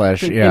 from like,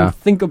 flesh. And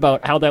think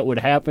about how that would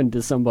happen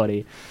to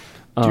somebody.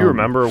 Do you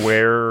remember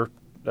where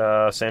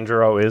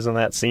Sanjuro is in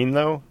that scene,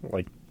 though?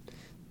 Like,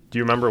 do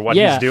you remember what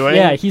he's doing?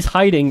 Yeah, he's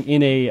hiding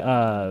in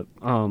a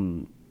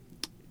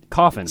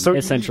coffin, so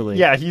essentially.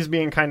 Yeah, he's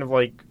being kind of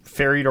like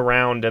ferried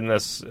around in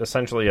this,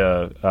 essentially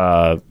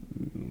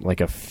like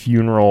a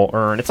funeral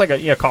urn. It's like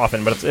a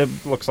coffin, but it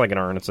looks like an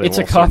urn. It's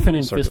a coffin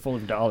and fistful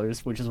of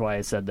dollars, which is why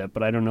I said that,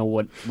 but I don't know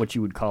what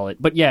you would call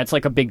it. But yeah, it's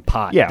like a big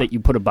pot that you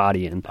put a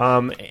body in.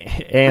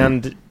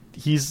 And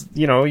he's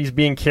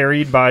being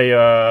carried by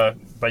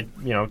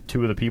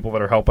two of the people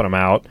that are helping him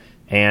out.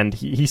 And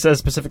he says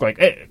specifically, like,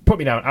 hey, put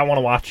me down. I want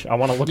to watch. I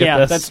want to look at this.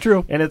 Yeah, that's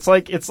true. And it's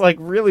like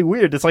really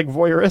weird. It's like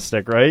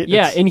voyeuristic, right?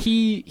 Yeah, and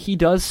he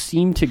does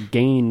seem to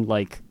gain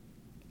like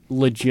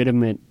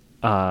legitimate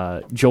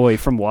joy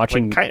from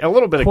watching like, a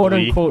little bit of quote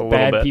glee, unquote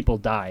bad people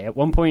die. At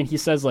one point, he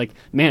says like,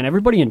 "Man,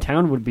 everybody in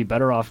town would be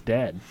better off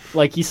dead."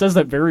 Like, he says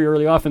that very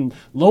early off, and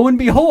lo and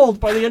behold,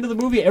 by the end of the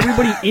movie,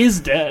 everybody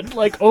is dead.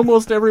 Like,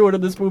 almost everyone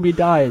in this movie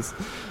dies.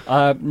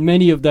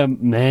 Many of them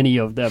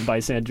by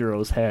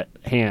Sanjuro's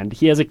hand.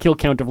 He has a kill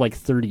count of like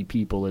 30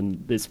 people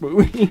in this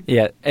movie.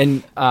 Yeah,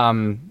 and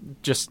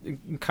just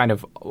kind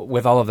of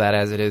with all of that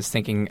as it is,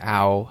 thinking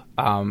how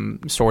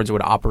swords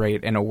would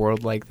operate in a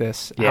world like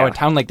this, how a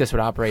town like this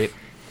would operate.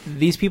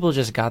 These people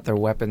just got their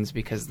weapons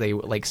because they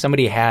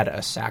somebody had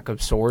a sack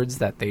of swords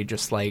that they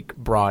just like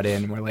brought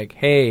in. We're like,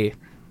 hey,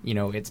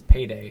 it's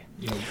payday.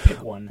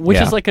 Pick one. Which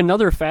is like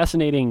another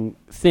fascinating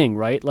thing,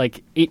 right?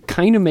 Like, it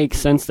kind of makes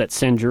sense that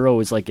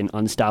Sanjuro is like an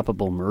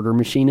unstoppable murder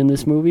machine in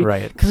this movie,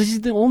 right? Because he's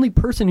the only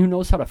person who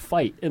knows how to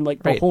fight, and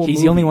like the whole. He's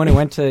movie. the only one who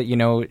went to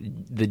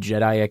the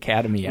Jedi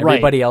Academy.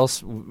 Everybody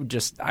else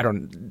just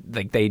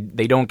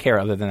they don't care.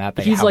 Other than that,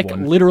 he's like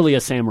literally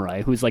a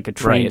samurai who's like a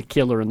trained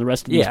killer, and the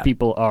rest of these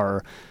people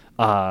are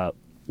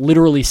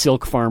literally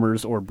silk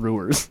farmers or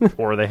brewers,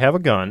 or they have a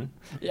gun.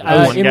 In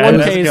one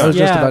case, I was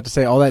just about to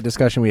say, all that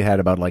discussion we had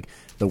about like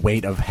the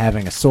weight of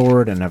having a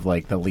sword and of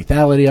like the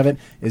lethality of it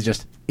is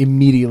just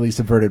immediately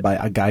subverted by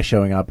a guy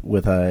showing up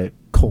with a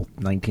Colt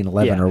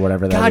 1911 or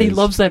whatever that is. God, he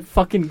loves that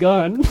fucking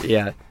gun.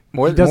 Yeah. He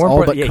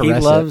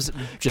loves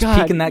just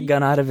peeking that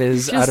gun out of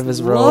his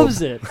robe.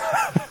 Loves it.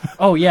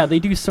 Oh yeah, they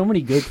do so many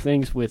good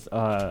things with.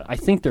 I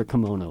think they're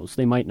kimonos.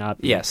 They might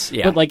not be. Yes,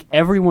 yeah. But like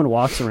everyone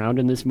walks around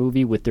in this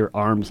movie with their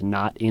arms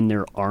not in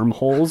their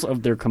armholes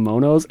of their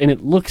kimonos, and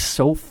it looks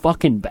so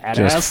fucking badass.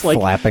 Just like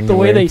flapping the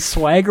way away. they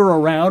swagger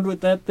around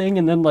with that thing,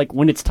 and then like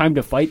when it's time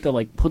to fight, they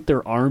like put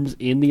their arms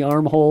in the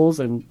armholes.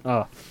 And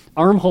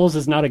armholes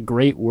is not a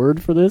great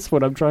word for this.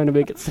 When I'm trying to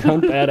make it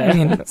sound badass. I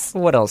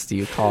mean, what else do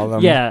you call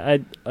them? Yeah,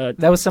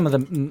 that was some of the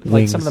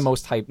Wings. some of the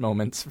most hyped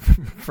moments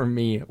for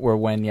me were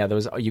when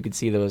those you could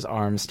see those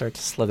arms start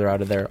to slither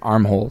out of their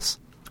armholes.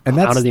 And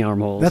that's, out of the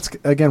armholes. That's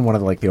again one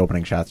of the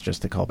opening shots.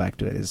 Just to call back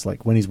to it is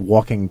like when he's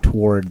walking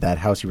toward that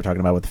house you were talking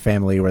about with the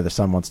family, where the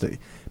son wants to.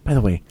 By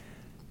the way,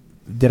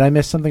 did I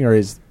miss something, or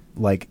is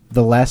like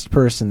the last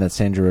person that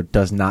Sanjuro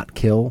does not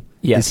kill?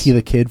 Yes. Is he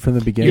the kid from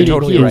the beginning? You're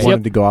totally who right.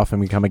 wanted to go off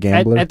and become a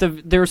gambler.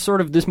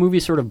 This movie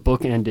sort of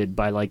bookended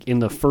by like in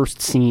the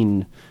first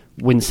scene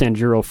when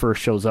Sanjuro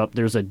first shows up.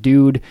 There's a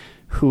dude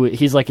who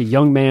he's like a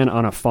young man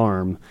on a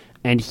farm.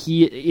 And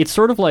it's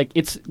sort of like,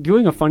 it's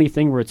doing a funny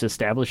thing where it's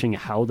establishing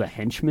how the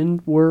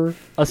henchmen were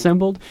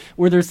assembled,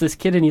 where there's this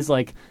kid and he's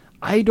like,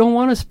 I don't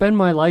want to spend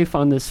my life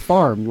on this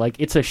farm. Like,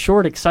 it's a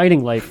short,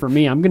 exciting life for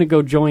me. I'm going to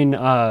go join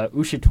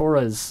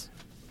Ushitora's,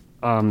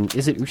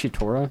 is it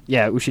Ushitora?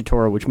 Yeah,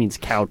 Ushitora, which means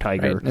cow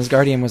tiger. Right. His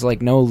guardian was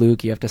like, no,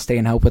 Luke, you have to stay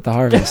and help with the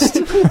harvest.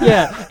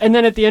 Yeah, and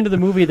then at the end of the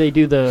movie they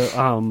do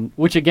the,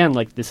 which again,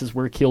 like, this is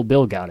where Kill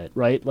Bill got it,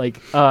 right?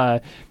 Like,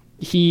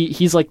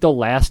 He's like the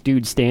last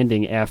dude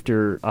standing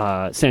after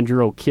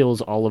Sanjuro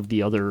kills all of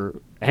the other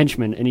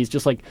henchmen, and he's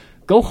just like,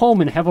 go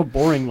home and have a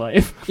boring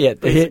life. Yeah,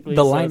 Basically,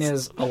 the line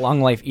is, a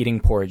long life eating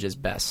porridge is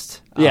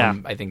best. Yeah.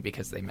 I think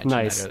because they mentioned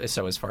Nice. that.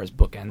 So as far as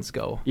bookends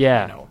go,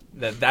 Yeah.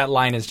 that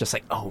line is just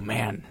like, oh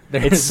man.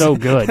 It's so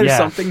good, There's yeah.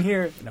 something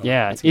here. No,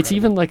 Yeah, it's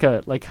even like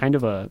a, like kind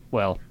of a,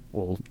 well,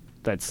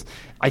 that's,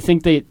 I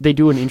think they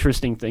do an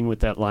interesting thing with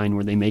that line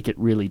where they make it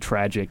really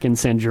tragic in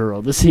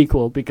Sanjuro, the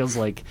sequel, because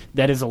like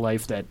that is a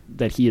life that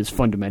he is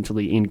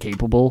fundamentally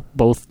incapable,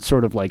 both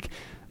sort of like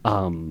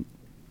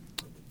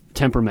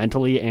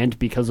temperamentally and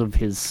because of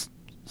his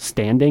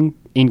standing,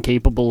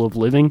 incapable of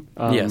living.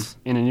 Yes.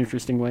 In an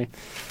interesting way.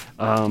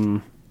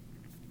 I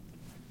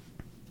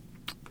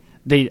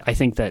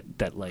think that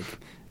like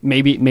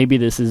maybe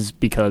this is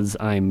because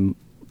I'm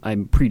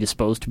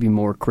predisposed to be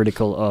more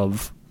critical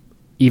of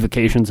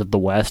evocations of the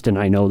West, and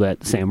I know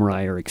that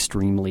samurai are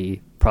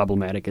extremely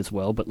problematic as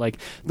well, but like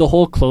the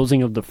whole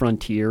closing of the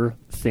frontier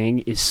thing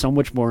is so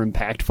much more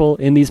impactful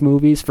in these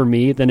movies for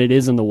me than it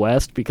is in the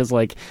West, because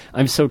like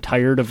I'm so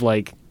tired of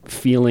like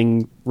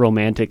feeling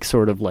romantic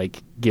sort of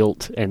like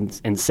guilt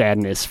and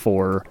sadness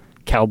for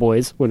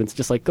cowboys when it's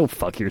just like, go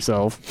fuck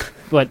yourself.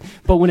 But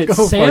when it's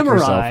Go fuck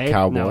samurai,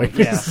 yourself, no, cowboy.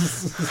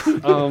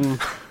 yeah.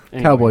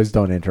 Anyway. Cowboys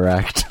don't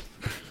interact.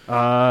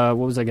 What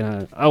was I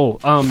gonna?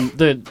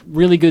 The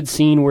really good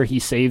scene where he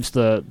saves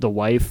the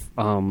wife,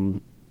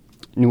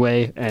 Nue,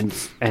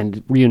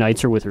 and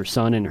reunites her with her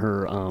son and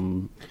her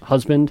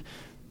husband.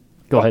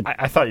 Go ahead.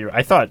 I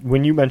thought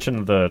when you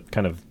mentioned the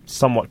kind of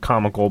somewhat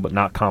comical but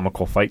not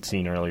comical fight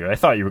scene earlier, I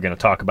thought you were going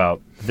to talk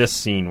about this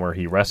scene where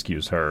he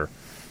rescues her.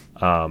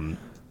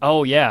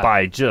 Oh yeah,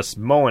 by just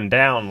mowing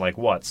down like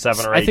what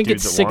 7 or 8 I think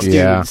dudes it's at 6 once.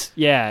 dudes.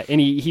 Yeah,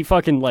 and he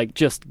fucking like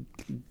just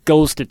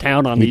goes to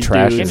town on these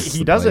trashes dudes. And he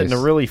the does it in a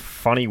place. really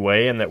funny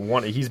way, and that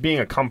he's being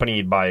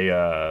accompanied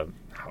by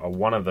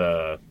one of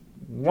the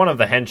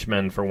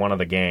henchmen for one of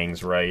the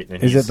gangs, right?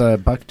 And Is he's- it the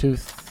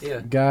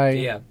bucktooth guy?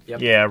 Yeah.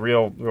 Yep. Yeah,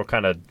 real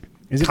kind of.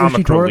 Is it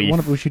comic Ushitora? relief. One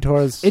of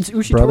Ushitora's It's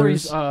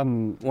Ushitori's brothers?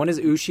 One is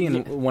Ushi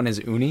and one is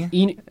Uni.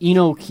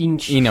 Ino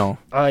Kinchi.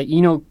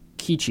 Ino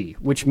Kichi,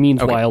 which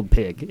means Okay. wild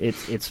pig.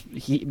 It's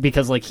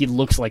because like he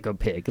looks like a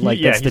pig. Like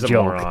yeah, that's he's the a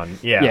joke. moron.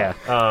 Yeah.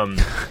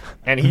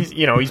 And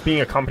he's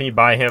being accompanied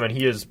by him, and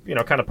he is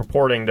kind of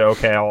purporting to,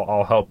 okay,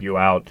 I'll help you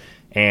out,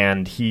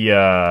 and he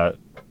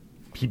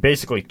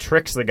basically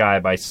tricks the guy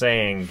by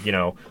saying,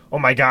 oh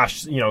my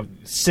gosh,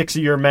 6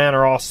 of your men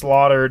are all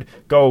slaughtered.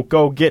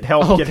 Go get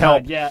help, Oh, get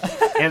God, help. yeah.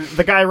 And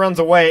the guy runs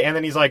away, and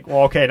then he's like,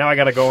 well, okay, now I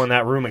got to go in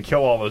that room and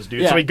kill all those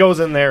dudes. Yeah. So he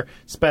goes in there,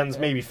 spends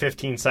maybe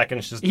 15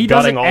 seconds just He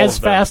does gutting it all as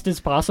of them. fast as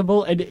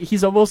possible, and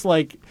he's almost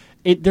like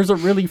there's a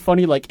really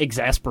funny like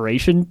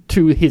exasperation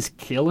to his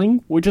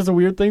killing, which is a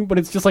weird thing, but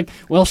it's just like,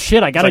 well,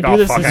 shit, I gotta It's do like,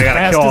 this oh, fuck, as I gotta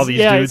fast kill all as these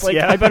yeah. dudes, It's like,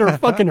 yeah. I better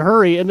fucking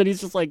hurry, and then he's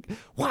just like,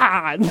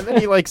 wow. And then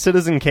he, like,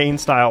 Citizen Kane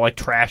style, like,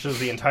 trashes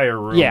the entire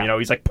room. Yeah.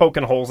 He's, like,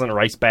 poking holes in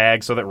rice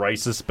bags so that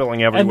rice is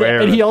spilling everywhere.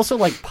 And he also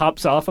like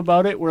pops off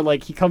about it, where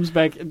like he comes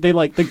back, they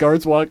like the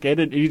guards walk in,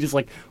 and he's just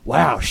like,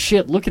 wow,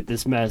 shit, look at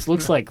this mess.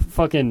 Looks like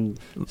fucking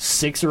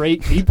 6 or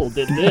 8 people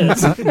did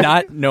this.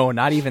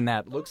 Not even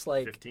that. Looks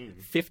like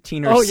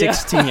 15 or Oh, yeah.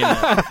 16.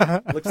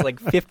 Looks like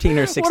 15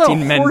 or What a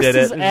 16 men did it.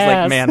 horse's It's like,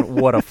 ass. man,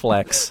 what a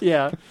flex.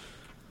 Yeah.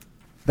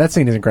 That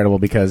scene is incredible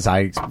because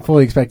I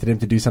fully expected him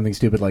to do something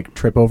stupid like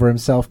trip over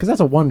himself, because that's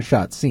a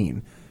one-shot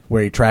scene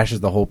where he trashes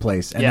the whole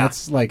place. And Yeah.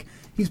 that's like,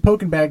 he's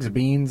poking bags of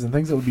beans and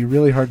things that would be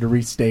really hard to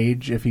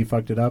restage if he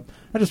fucked it up.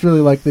 I just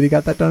really like that he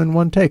got that done in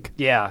one take.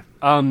 Yeah.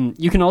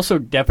 You can also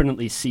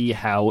definitely see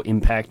how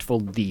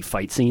impactful the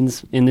fight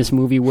scenes in this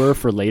movie were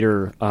for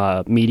later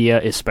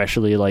media,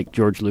 especially like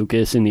George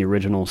Lucas in the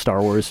original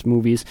Star Wars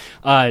movies.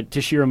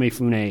 Toshiro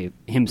Mifune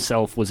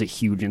himself was a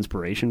huge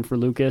inspiration for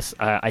Lucas.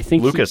 I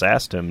think Lucas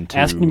asked him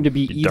to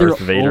be either Darth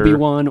Vader.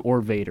 Obi-Wan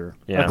or Vader,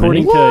 Yeah,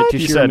 according to What?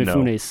 He Toshiro said no.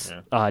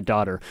 Mifune's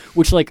daughter.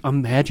 Which, like,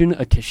 imagine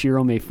a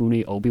Toshiro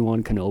Mifune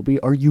Obi-Wan Kenobi.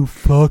 Are you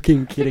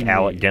fucking kidding me?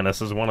 Alec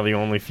Guinness is one of the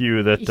only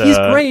few that He's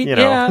great. You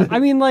know. Yeah, I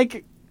mean,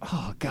 like,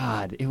 oh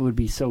god, it would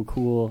be so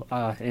cool.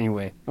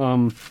 Anyway,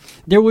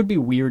 there would be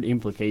weird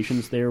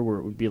implications there, where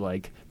it would be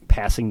like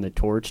passing the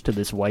torch to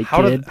this white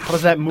kid. How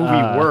does that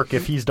movie work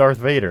if he's Darth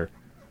Vader?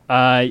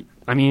 I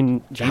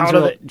mean, How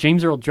do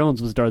James Earl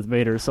Jones was Darth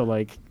Vader, so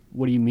like,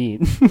 what do you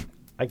mean?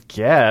 I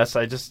guess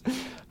I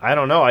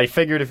don't know. I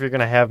figured if you're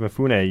gonna have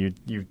Mifune,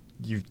 you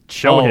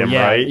show him,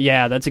 yeah, right?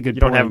 Yeah, that's a good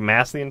You point. don't have him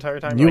mask the entire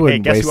time. You Like, hey,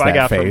 wouldn't guess waste who I that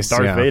got face, from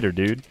Darth yeah. Vader,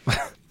 dude?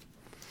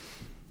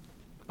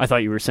 I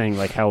thought you were saying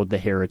like how the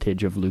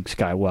heritage of Luke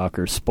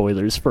Skywalker,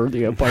 spoilers for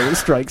The Empire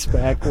Strikes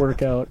Back,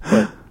 work out.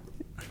 But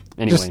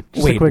anyway,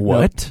 Just a quick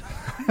note.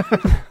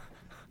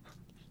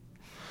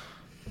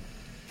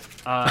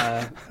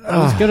 I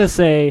was gonna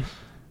say,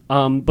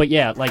 but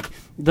yeah, like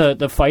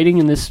the fighting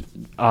in this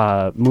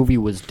movie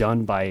was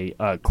done by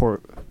a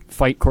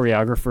fight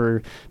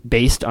choreographer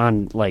based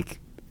on like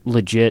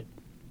legit,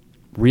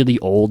 really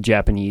old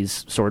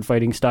Japanese sword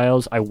fighting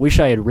styles. I wish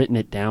I had written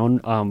it down,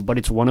 but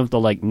it's one of the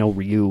like no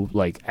Ryu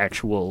like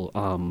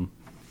actual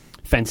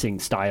fencing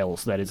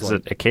styles that is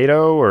it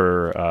Aikido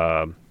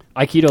or?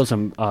 Aikido's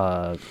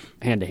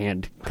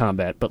hand-to-hand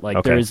combat, but like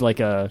Okay. there is like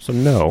a. So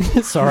no.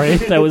 Sorry,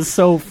 that was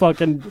so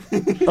fucking.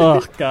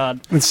 Oh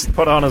god.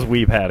 Put on his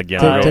weeb hat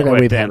again Take real that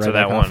quick weeb to hat answer right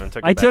that back one. off. And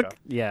took it I back took off.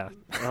 yeah.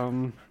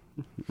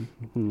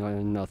 No,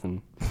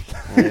 nothing.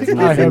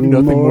 I have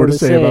nothing more to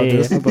say about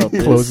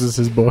this. Closes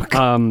his book.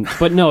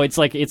 But no, it's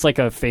like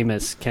a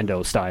famous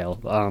kendo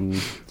style.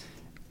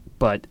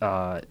 But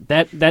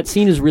that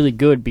scene is really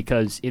good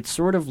because it's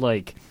sort of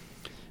like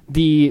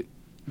the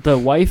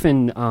wife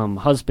and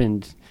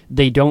husband.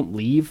 They don't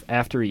leave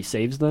after he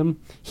saves them.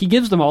 He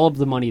gives them all of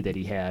the money that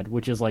he had,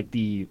 which is like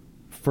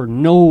for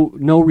no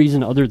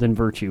reason other than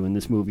virtue in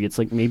this movie. It's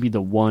like maybe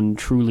the one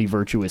truly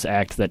virtuous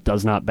act that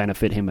does not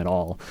benefit him at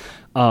all.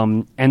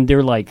 And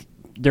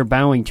they're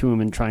bowing to him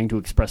and trying to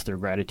express their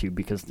gratitude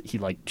because he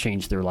like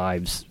changed their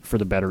lives for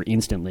the better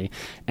instantly.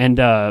 And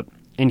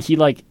he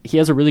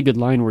has a really good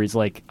line where he's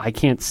like, I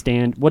can't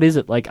stand, what is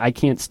it? Like, I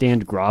can't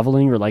stand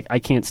groveling, or like, I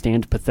can't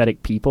stand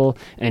pathetic people.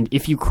 And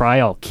if you cry,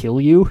 I'll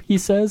kill you, he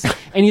says.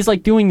 And he's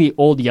like doing the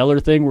old Yeller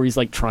thing where he's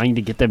like trying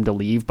to get them to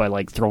leave by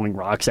like throwing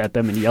rocks at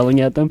them and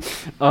yelling at them.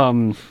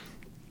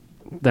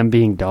 Them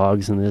being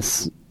dogs in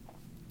this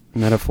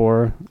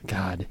metaphor.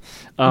 God.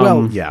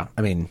 Well, yeah.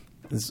 I mean,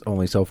 there's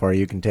only so far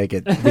you can take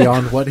it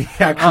beyond what he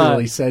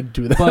actually said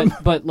to them.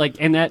 But like,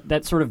 and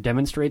that sort of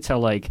demonstrates how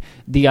like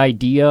the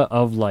idea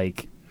of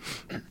like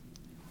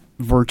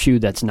virtue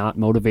that's not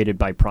motivated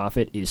by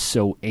profit is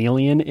so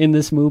alien in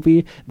this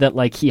movie that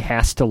like he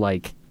has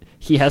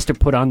to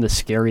put on the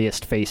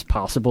scariest face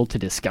possible to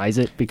disguise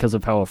it because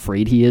of how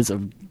afraid he is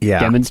of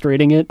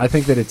demonstrating it. I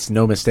think that it's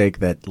no mistake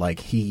that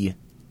like he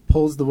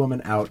pulls the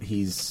woman out.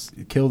 He's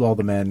killed all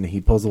the men.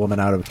 He pulls the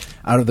woman out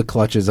of the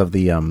clutches of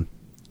the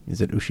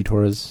is it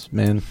Ushitora's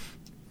man?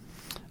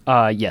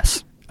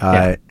 Yes.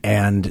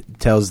 And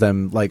tells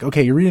them like,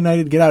 okay, you're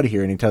reunited, get out of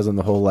here. And he tells them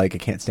the whole like, I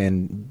can't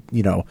stand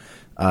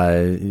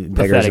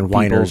beggars and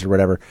whiners people. or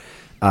whatever.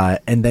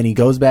 And then he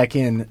goes back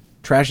in,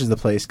 trashes the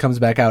place, comes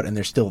back out, and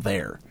they're still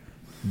there,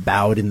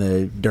 bowed in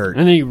the dirt.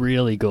 And then he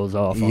really goes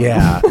off on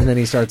Yeah, them. and then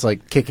he starts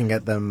like kicking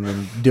at them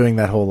and doing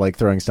that whole like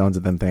throwing stones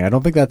at them thing. I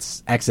don't think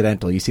that's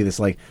accidental. You see this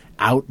like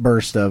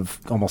outburst of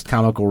almost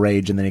comical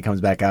rage, and then he comes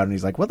back out and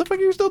he's like, "What the fuck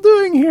are you still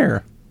doing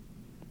here?"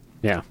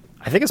 Yeah.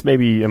 I think it's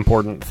maybe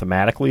important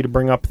thematically to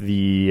bring up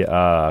the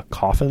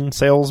coffin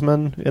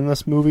salesman in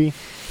this movie,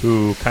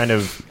 who kind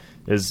of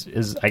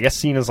is I guess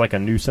seen as like a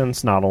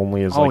nuisance, not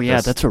only as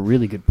that's a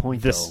really good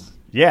point. Though.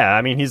 Yeah,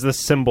 I mean he's the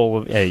symbol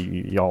of hey,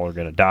 y'all are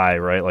gonna die,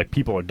 right? Like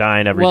people are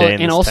dying every day in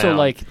this and also town.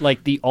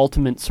 like the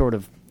ultimate sort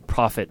of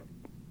profit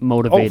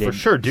motivated. Oh, for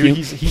sure, dude.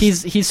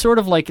 He's sort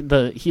of like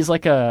he's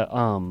like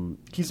a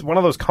he's one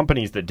of those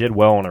companies that did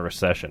well in a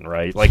recession,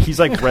 right? Like he's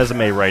like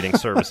resume writing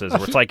services,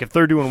 where it's like if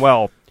they're doing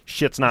well,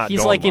 shit's not. He's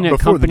going like in well. a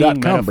Before the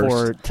accompanying dot-com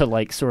metaphor burst. to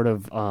like sort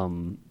of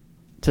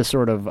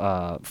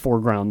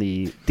foreground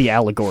the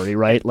allegory,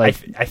 right? Like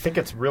I think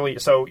it's really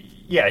so.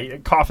 Yeah,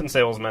 coffin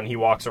salesman. He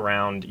walks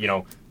around,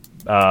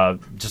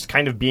 just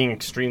kind of being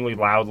extremely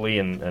loudly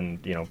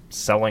and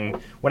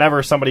selling.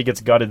 Whenever somebody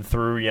gets gutted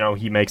through,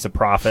 he makes a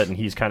profit, and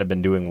he's kind of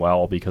been doing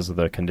well because of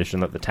the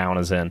condition that the town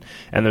is in.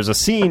 And there's a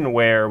scene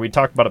where we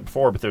talked about it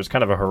before, but there's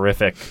kind of a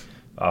horrific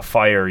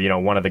fire.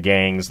 One of the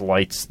gangs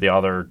lights the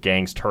other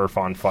gang's turf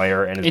on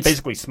fire, and it's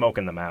basically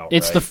smoking them out.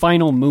 it's right? the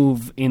final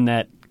move in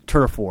that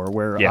turf war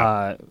where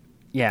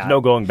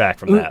no going back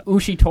from that.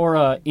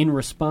 Ushitora, in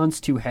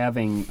response to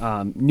having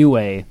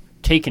Nue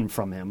taken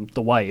from him,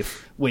 the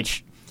wife,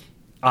 which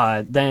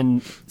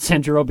then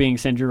Senjuro, being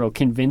Senjuro,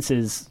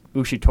 convinces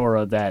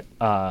Ushitora that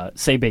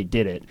Seibei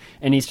did it,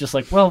 and he's just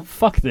like, well,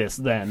 fuck this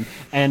then.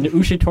 And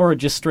Ushitora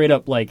just straight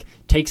up like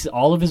takes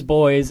all of his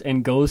boys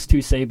and goes to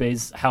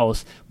Seibei's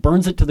house,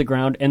 burns it to the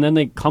ground, and then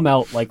they come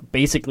out like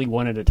basically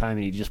one at a time,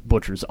 and he just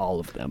butchers all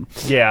of them.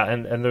 Yeah,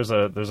 and there's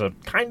a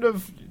kind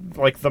of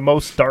like the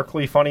most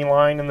darkly funny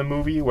line in the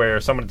movie where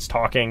someone's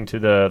talking to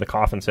the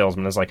coffin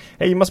salesman. Is like,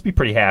 hey, you must be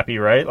pretty happy,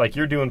 right? Like,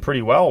 you're doing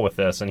pretty well with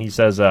this. And he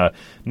says,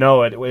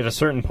 no, at a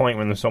certain point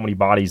when there's so many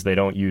bodies, they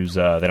don't use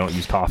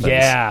coffins.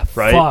 Yeah,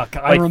 right. Fuck,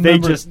 I like they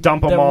remember just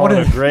dump them all in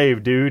a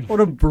grave, dude. What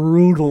a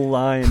brutal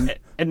line.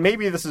 And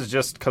maybe this is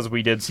just because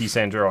we did see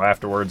Sanjuro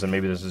afterwards, and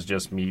maybe this is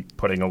just me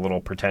putting a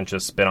little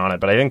pretentious spin on it.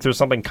 But I think there's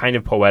something kind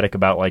of poetic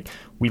about, like,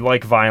 we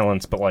like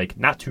violence, but, like,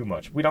 not too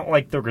much. We don't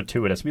like the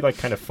gratuitous. We like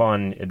kind of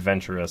fun,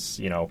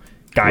 adventurous,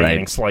 guy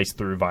getting sliced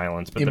through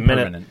violence. But the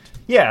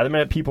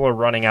minute people are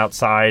running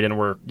outside and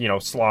we're,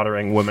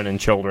 slaughtering women and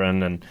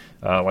children and,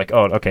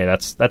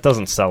 that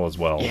doesn't sell as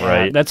well,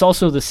 right? That's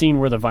also the scene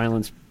where the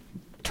violence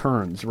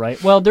turns,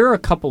 right? Well, there are a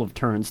couple of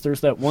turns.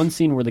 There's that one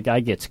scene where the guy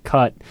gets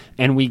cut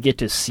and we get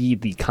to see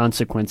the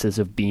consequences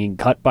of being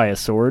cut by a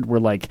sword, where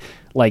like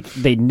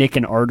they nick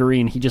an artery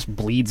and he just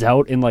bleeds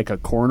out in like a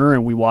corner,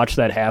 and we watch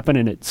that happen,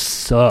 and it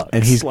sucks.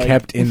 And he's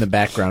kept in the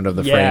background of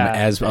the frame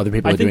as other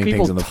people are doing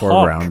things in the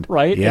foreground,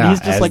 right? Yeah, and he's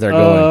just as like, they're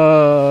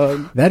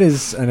going. That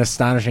is an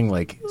astonishing,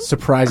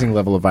 surprising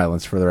level of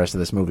violence for the rest of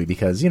this movie,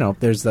 because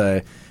there's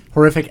the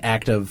horrific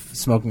act of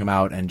smoking them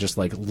out, and just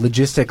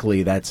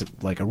logistically that's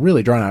a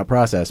really drawn out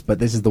process, but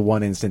this is the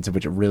one instance in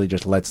which it really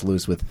just lets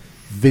loose with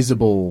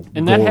visible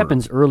and gore. That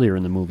happens earlier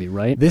in the movie,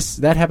 right?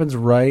 That happens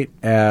right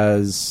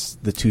as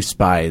the two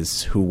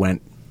spies who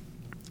went,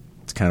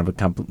 it's kind of a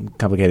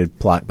complicated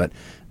plot, but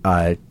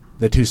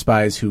the two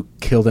spies who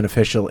killed an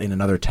official in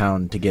another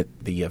town to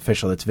get the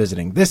official that's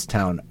visiting this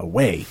town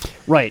away,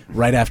 right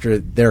after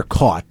they're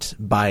caught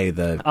by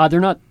the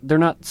they're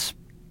not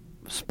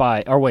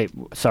spy. Or wait,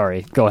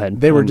 sorry. Go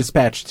ahead. They were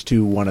dispatched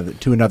to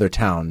another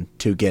town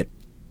to get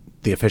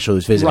the official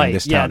who's visiting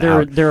this town.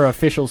 Yeah, there are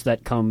officials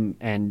that come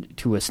and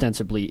to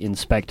ostensibly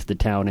inspect the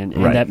town, and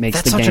that makes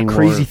That's the gang such a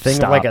crazy thing.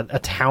 stop. Like a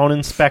town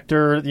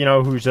inspector,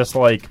 who's just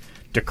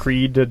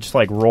decreed to just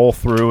roll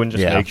through and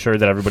just make sure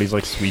that everybody's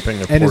sweeping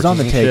their porches and is on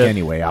the take shit.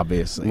 anyway,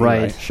 obviously.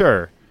 Right.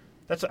 Sure.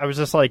 I was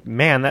just like,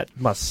 man, that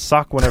must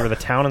suck whenever the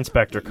town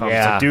inspector comes.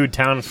 Yeah. Like, dude,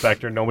 town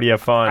inspector, nobody have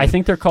fun. I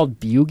think they're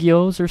called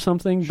Byugyos or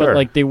something, Sure.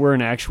 but they were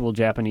an actual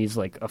Japanese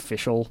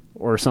official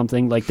or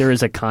something. There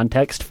is a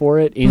context for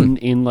it in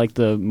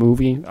the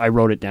movie. I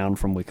wrote it down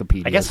from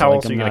Wikipedia. I guess how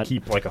else are you going to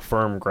keep a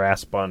firm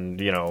grasp on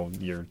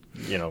your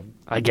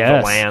I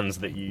guess the lands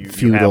that you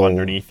Feudal. have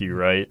underneath you,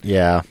 right?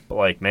 Yeah.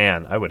 But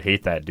man, I would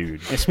hate that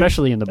dude.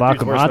 Especially in the That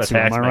dude's worse than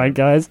Bakumatsu, a am I taxman. right,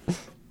 guys?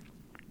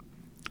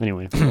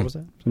 Anyway, What was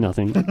that?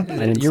 nothing.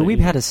 Your weeb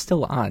hat is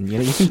still on. You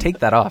can take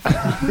that off.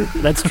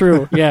 That's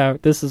true. Yeah,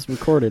 this is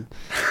recorded.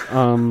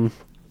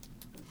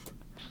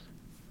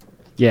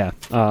 Yeah.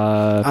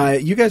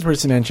 You guys were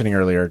mentioning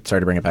earlier,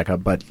 sorry to bring it back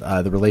up, but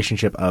the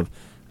relationship of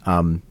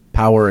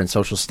power and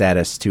social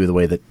status to the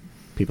way that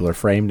people are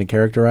framed and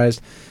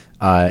characterized.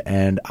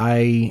 And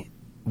I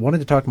wanted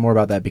to talk more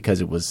about that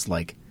because it was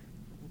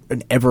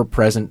an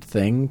ever-present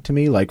thing to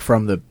me,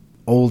 from the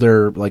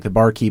older, the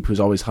barkeep who's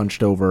always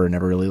hunched over and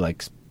never really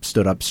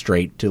stood up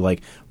straight, to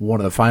one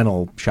of the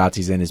final shots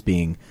he's in is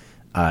being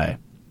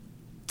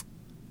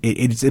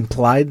it's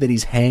implied that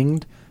he's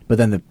hanged, but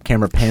then the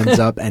camera pans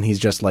up and he's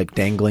just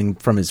dangling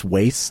from his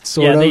waist,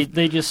 sort of.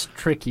 They just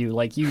trick you.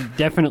 You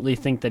definitely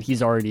think that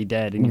he's already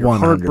dead, and you're 100%.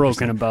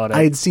 heartbroken about it.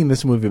 I had seen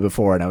this movie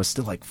before, and I was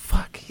still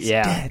fuck, he's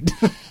dead.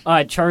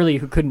 Charlie,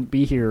 who couldn't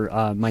be here,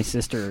 my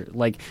sister,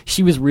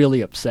 she was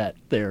really upset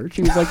there.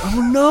 She was like,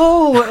 oh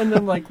no! And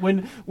then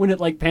when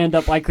it panned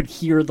up, I could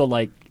hear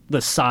the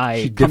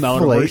sigh come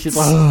out of her. She's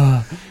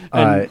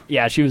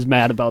she was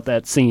mad about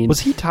that scene. Was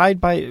he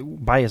tied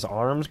by his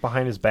arms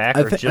behind his back,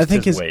 or just I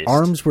think his waist?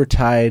 arms were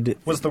tied.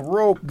 Was the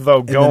rope though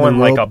and then going the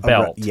like rope a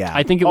belt? yeah.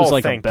 I think it was oh,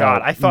 a thank belt.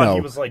 God! I thought No,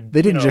 he was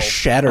they didn't just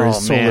shatter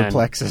his solar man.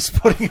 plexus,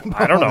 putting him.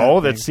 I don't on know.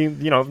 that That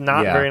seemed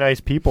not Yeah. very nice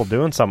people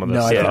doing some of this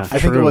No, stuff. I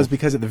think it True. was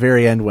because at the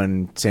very end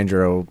when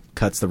Sanjuro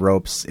cuts the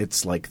ropes,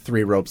 it's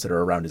 3 ropes that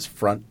are around his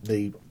front.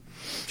 The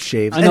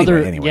shaves.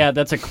 Anyway. Yeah,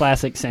 that's a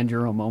classic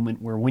Sanjuro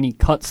moment where when he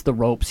cuts the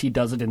ropes, he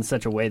does it in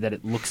such a way that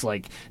it looks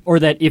or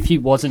that if he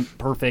wasn't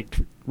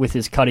perfect with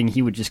his cutting,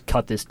 he would just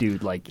cut this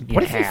dude in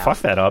What if he half.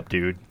 fucked that up,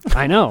 dude?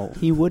 I know.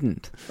 He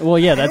wouldn't. Well,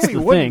 yeah, that's I know the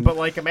he wouldn't, thing.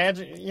 But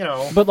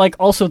imagine, But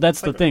also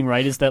that's the thing,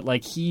 right? Is that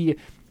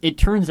it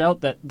turns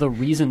out that the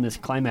reason this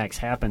climax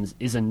happens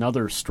is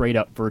another straight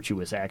up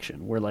virtuous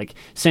action where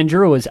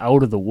Sanjuro is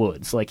out of the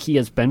woods. He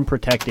has been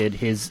protected.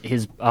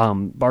 His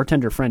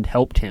bartender friend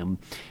helped him,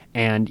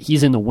 and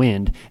he's in the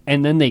wind.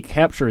 And then they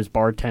capture his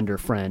bartender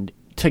friend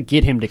to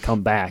get him to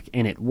come back,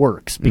 and it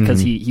works because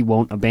he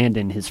won't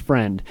abandon his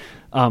friend,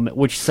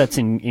 which sets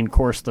in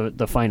course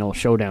the final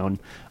showdown.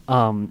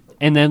 And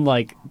then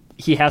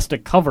he has to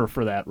cover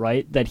for that,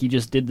 right? That he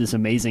just did this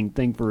amazing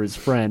thing for his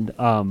friend.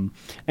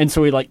 And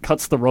so he like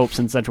cuts the ropes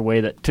in such a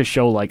way that to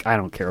show like, I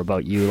don't care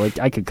about you. Like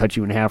I could cut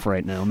you in half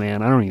right now,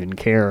 man. I don't even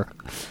care.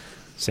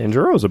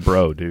 Sanjuro's a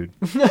bro, dude.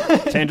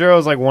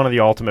 Sanjuro's like one of the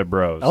ultimate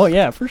bros. Oh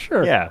yeah, for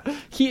sure. Yeah.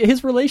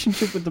 His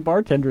relationship with the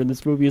bartender in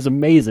this movie is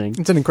amazing.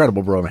 It's an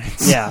incredible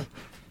bromance. Yeah.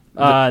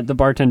 The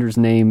bartender's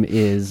name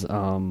is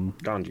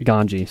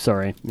Ganji.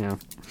 Sorry. Yeah.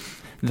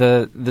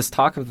 This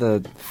talk of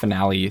the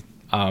finale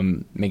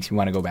makes me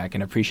want to go back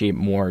and appreciate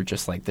more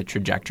just like the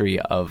trajectory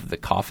of the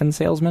coffin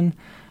salesman.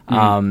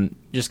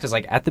 Just because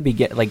like at the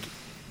beginning, like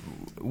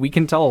we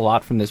can tell a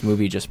lot from this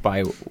movie just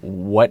by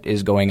what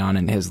is going on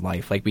in his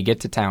life. Like we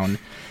get to town,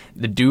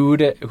 the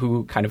dude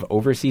who kind of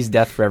oversees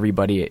death for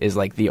everybody is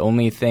like the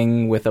only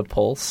thing with a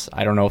pulse.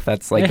 I don't know if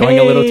that's like going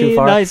a little too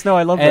far. Nice, no,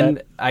 I love that.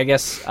 And I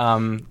guess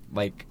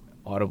like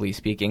audibly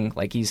speaking,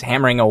 like he's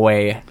hammering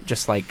away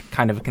just like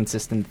kind of a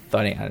consistent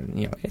thudding.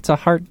 You know, it's a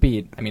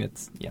heartbeat. I mean,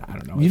 it's I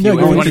don't know. You if know,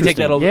 you want to take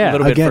that a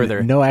little bit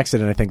further. No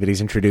accident, I think, that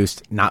he's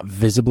introduced not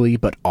visibly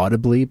but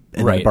audibly,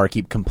 and Right. the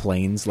barkeep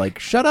complains like,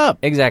 "Shut up!"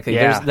 Exactly.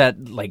 Yeah. There's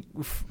that like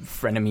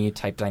frenemy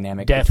type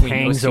dynamic. Death between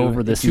hangs those two,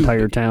 over this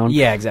entire town.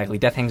 Yeah, exactly.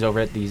 Death hangs over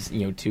it. These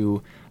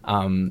two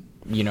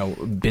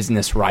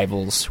business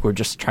rivals who are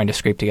just trying to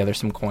scrape together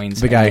some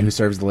coins. The guy who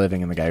serves the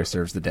living and the guy who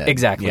serves the dead.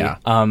 Exactly. Yeah.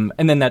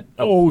 And then that.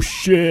 Oh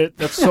shit,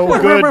 that's so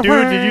good,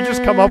 dude. Did you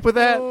just come up with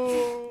that?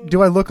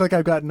 Do I look like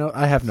I've got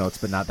I have notes,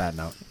 but not that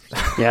note.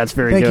 Yeah, it's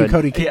very Thank good. you,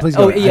 Cody. Yeah. Please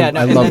go. I And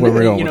love then, where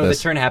we're going with the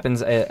this. turn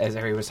happens as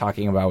Harry was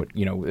talking about.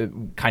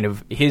 Kind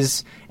of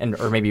his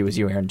or maybe it was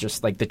you, Aaron.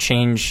 Just like the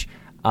change.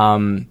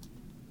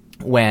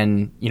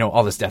 When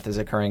all this death is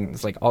occurring,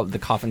 it's like all the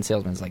coffin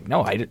salesman's like,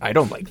 no, I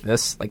don't like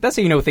this. Like that's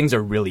how you know things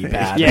are really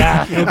bad.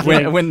 Yeah.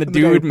 when the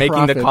dude guy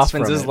making the profits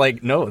coffins from is it.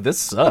 like, no, this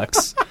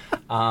sucks.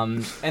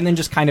 And then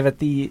just kind of at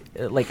the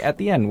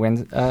end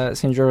when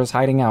Sanjuro's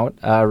hiding out,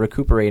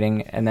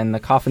 recuperating, and then the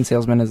coffin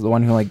salesman is the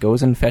one who like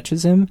goes and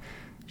fetches him.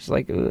 Just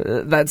like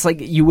that's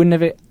like you wouldn't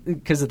have it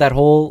because of that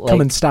whole like,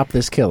 Come and stop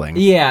this killing.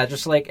 yeah,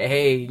 just like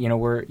hey,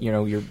 we're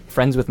you're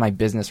friends with my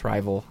business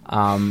rival,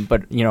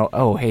 but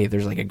oh hey,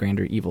 there's like a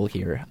grander evil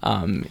here.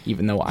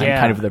 Even though I'm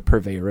kind of the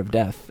purveyor of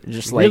death,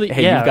 just like Really,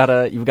 hey,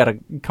 yeah. you've gotta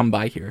come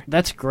by here.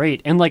 That's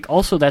great. And like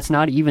also that's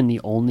not even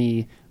the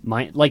only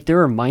like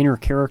there are minor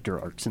character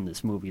arcs in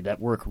this movie that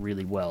work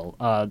really well.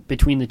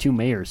 Between the two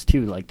mayors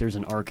too. Like there's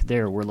an arc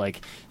there where like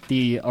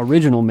the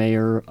original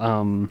mayor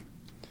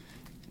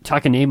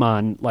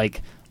Takanamon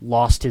like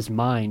lost his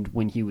mind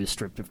when he was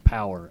stripped of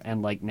power,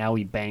 and like now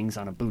he bangs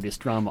on a Buddhist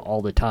drum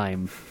all the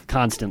time,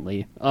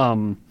 constantly.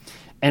 And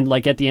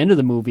like at the end of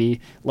the movie,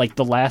 like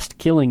the last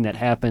killing that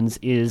happens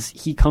is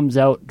he comes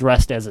out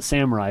dressed as a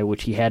samurai,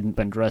 which he hadn't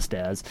been dressed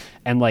as,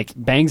 and like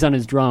bangs on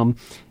his drum,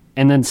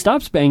 and then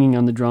stops banging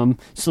on the drum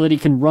so that he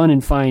can run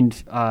and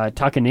find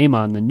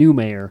Takanamon, the new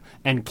mayor,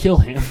 and kill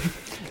him.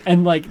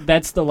 And like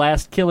that's the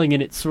last killing,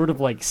 and it sort of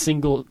like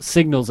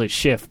signals a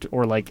shift,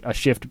 or like a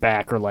shift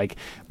back, or like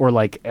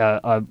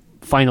a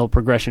final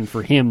progression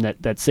for him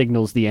that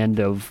signals the end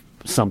of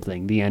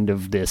something, the end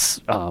of this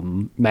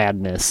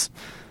madness,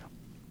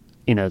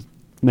 in a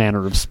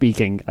manner of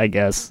speaking, I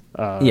guess.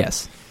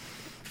 Yes.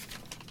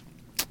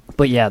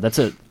 But yeah,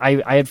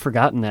 I had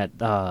forgotten that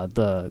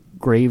the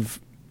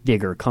grave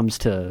digger comes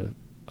to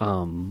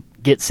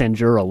get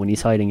Sanjuro when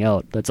he's hiding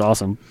out. That's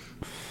awesome.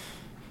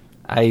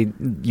 As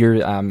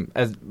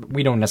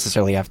we don't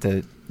necessarily have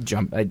to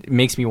jump. It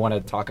makes me want to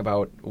talk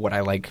about what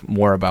I like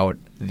more about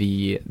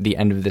the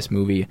end of this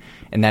movie,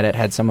 and that it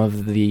had some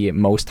of the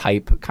most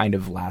hype kind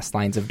of last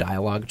lines of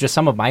dialogue. Just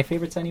some of my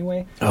favorites,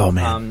 anyway. Oh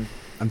man,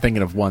 I'm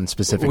thinking of one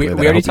specifically. We that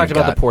I already hope talked you've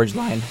about got. the porridge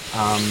line,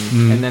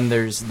 and then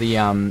there's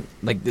the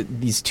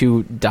these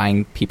two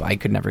dying people. I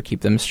could never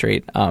keep them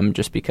straight,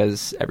 just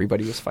because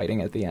everybody was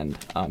fighting at the end,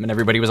 and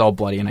everybody was all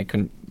bloody, and I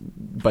couldn't.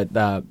 But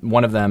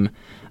one of them.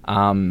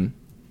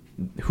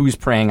 Who's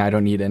praying? I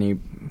don't need any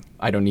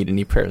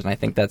prayers, and I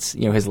think that's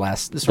his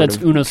last. That's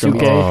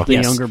Unosuke, the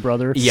Yes. younger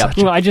brother. Yeah.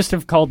 Who I just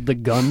have called the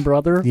gun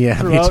brother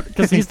throughout,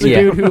 because he's the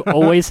Yeah. dude who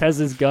always has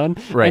his gun,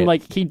 Right. and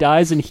like he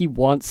dies and he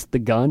wants the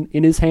gun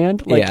in his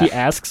hand, like Yeah. he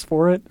asks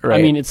for it. Right.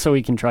 I mean, it's so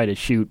he can try to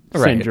shoot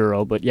Right.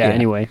 Sanjuro, but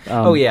anyway.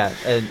 Oh yeah,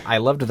 and I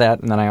loved that,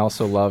 and then I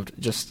also loved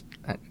just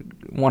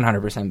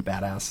 100%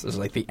 badass. Is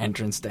like the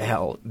entrance to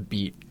hell.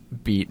 Beat.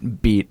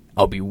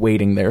 I'll be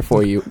waiting there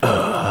for you.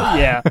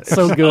 Yeah,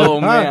 so good. Oh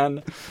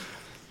man.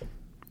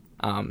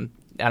 I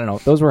don't know.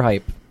 Those were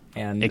hype,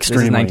 and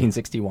Extremely. This is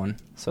 1961,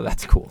 so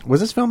that's cool. Was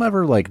this film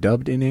ever like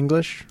dubbed in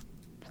English?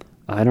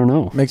 I don't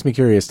know. Makes me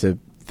curious to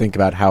think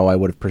about how I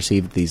would have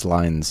perceived these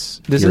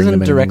lines. This hearing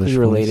them isn't in directly English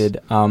related.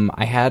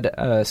 I had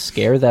a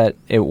scare that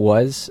it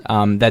was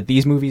that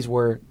these movies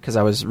were, because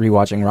I was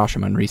rewatching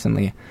Rashomon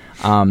recently,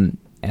 and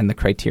the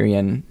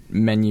Criterion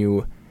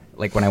menu,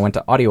 like when I went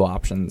to audio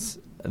options,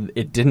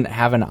 it didn't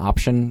have an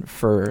option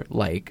for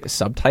like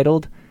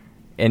subtitled,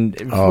 and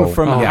Oh,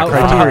 from yeah, how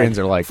Criterions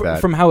are like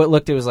that. From how it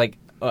looked, it was like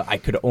I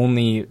could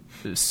only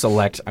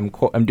select.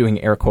 I'm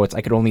doing air quotes.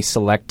 I could only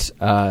select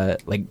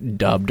like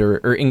dubbed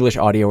or English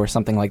audio or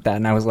something like that.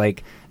 And I was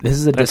like, this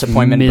is a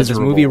disappointment.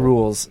 miserable. But this movie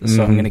rules,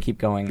 so I'm going to keep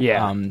going.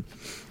 Yeah.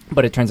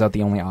 But it turns out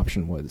the only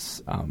option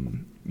was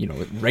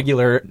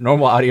regular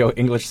normal audio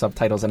English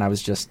subtitles, and I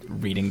was just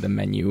reading the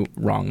menu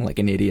wrong like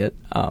an idiot.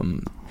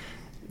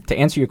 To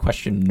answer your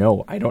question,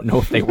 no, I don't know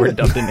if they were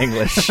dubbed in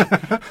English.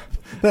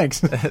 Thanks.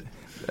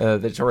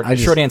 The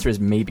short answer is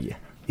maybe.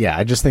 Yeah,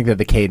 I just think that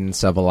the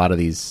cadence of a lot of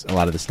this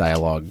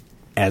dialogue,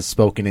 as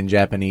spoken in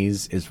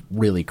Japanese, is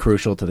really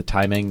crucial to the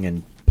timing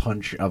and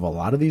punch of a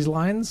lot of these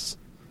lines.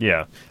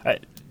 Yeah.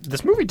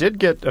 This movie did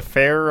get a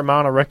fair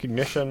amount of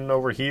recognition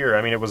over here.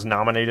 I mean, it was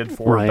nominated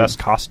for Best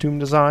Costume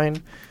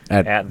Design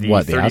at the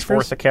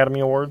 34th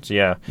Academy Awards.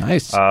 Yeah.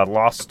 Nice.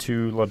 Lost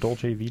to La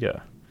Dolce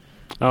Vita.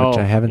 Which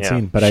I haven't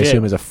seen, but I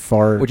assume is a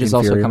far which is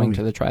also inferior coming movie.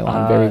 to the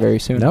Trilon very, very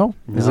soon. No?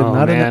 Is it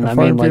not man. a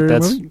far inferior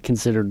that's movie?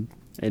 considered.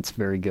 It's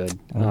very good.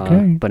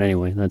 Okay. But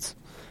anyway, that's.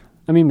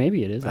 I mean,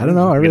 maybe it is. I don't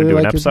know. I We're really gonna do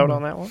like an episode it.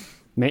 on that one.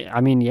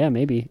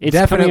 Maybe. It's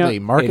Definitely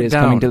mark It it is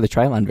down. coming to the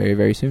Trilon very,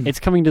 very soon.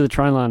 It's coming to the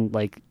Trilon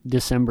like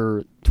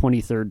December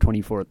 23rd,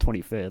 24th,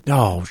 25th.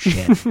 Oh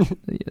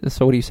shit!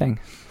 So what are you saying?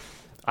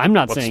 I'm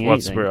not saying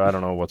anything. I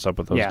don't know what's up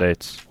with those Yeah.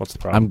 dates. What's the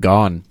problem? I'm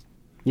gone.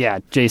 Yeah,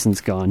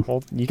 Jason's gone.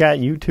 Well, you got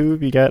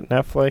YouTube, you got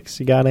Netflix,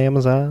 you got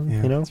Amazon.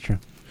 Yeah, you know, that's true.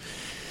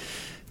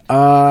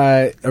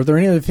 Are there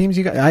any other themes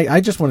you got?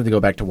 I just wanted to go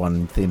back to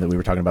one theme that we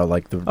were talking about,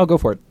 like the. Oh, go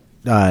for it.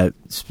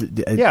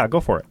 yeah, go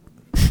for it.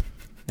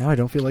 Now I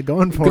don't feel like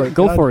going for it.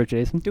 Go God. for it,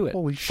 Jason. Do it.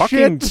 Holy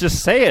Fucking shit!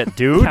 just say it,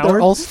 dude.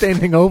 They're all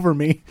standing over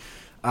me.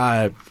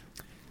 That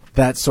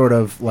sort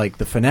of like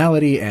the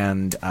finality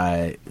and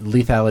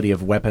lethality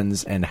of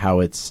weapons and how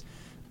it's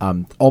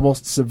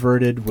almost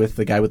subverted with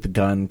the guy with the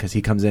gun, because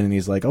he comes in and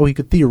he's like, oh, he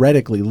could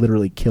theoretically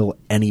literally kill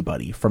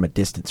anybody from a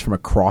distance, from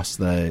across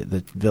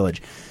the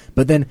village.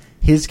 But then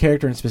his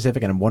character in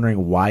specific, and I'm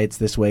wondering why it's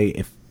this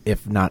way,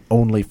 if not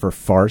only for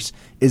farce,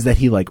 is that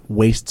he like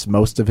wastes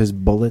most of his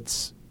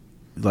bullets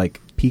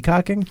like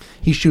peacocking.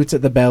 He shoots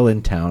at the bell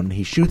in town.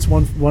 He shoots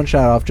one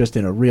shot off just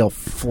in a real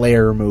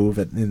flare move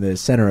in the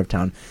center of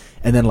town,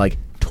 and then like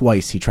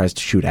twice he tries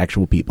to shoot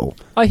actual people.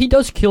 He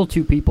does kill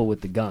 2 people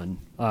with the gun,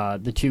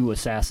 the 2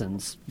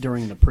 assassins,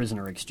 during the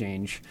prisoner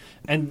exchange.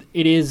 And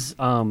it is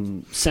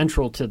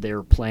central to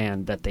their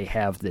plan that they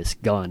have this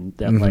gun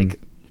that like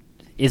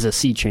is a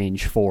sea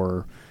change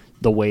for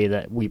the way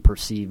that we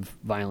perceive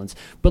violence.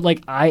 But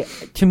like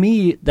to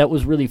me, that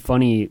was really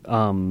funny.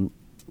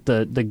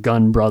 The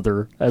gun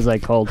brother, as I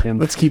called him.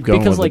 Let's keep going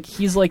because with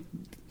he's like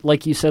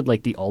you said,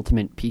 like the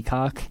ultimate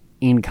peacock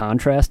in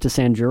contrast to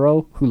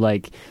Sanjuro, who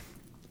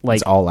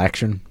It's all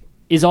action.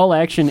 is all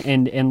action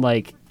and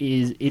like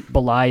it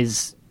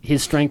belies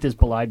his strength is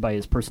belied by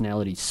his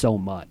personality so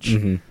much.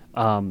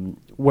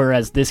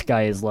 Whereas this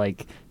guy is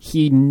like,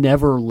 he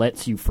never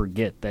lets you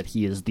forget that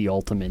he is the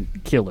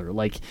ultimate killer.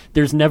 Like,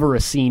 there's never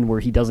a scene where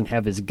he doesn't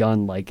have his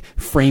gun like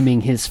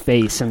framing his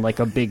face and like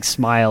a big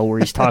smile where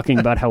he's talking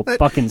about how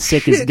fucking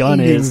sick his gun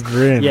is.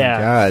 Grin.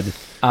 Yeah.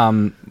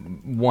 God.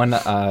 One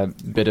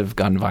bit of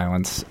gun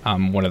violence.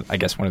 One of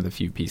the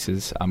few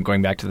pieces.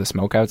 Going back to the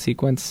smokeout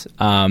sequence.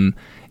 Gun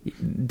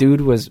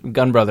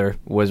brother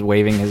was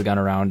waving his gun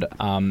around.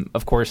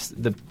 Of course,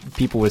 the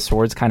people with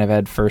swords kind of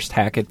had first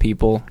hack at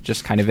people,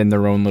 just kind of in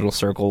their own little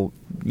circle,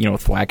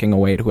 thwacking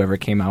away at whoever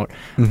came out.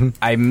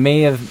 I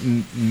may have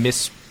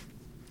misseen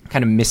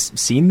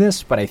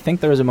this, but I think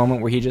there was a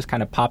moment where he just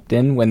kind of popped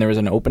in when there was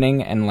an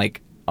opening and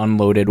like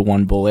unloaded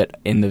one bullet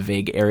in the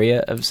vague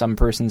area of some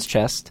person's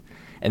chest,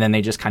 and then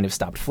they just kind of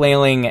stopped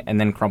flailing and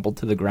then crumpled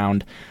to the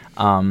ground.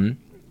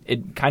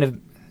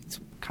 It's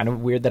kind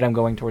of weird that I'm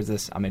going towards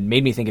this. It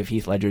made me think of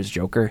Heath Ledger's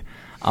Joker,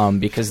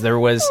 because there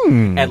was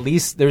at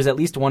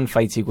least one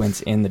fight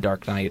sequence in The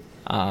Dark Knight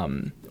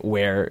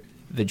where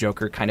the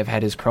Joker kind of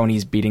had his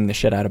cronies beating the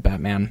shit out of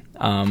Batman,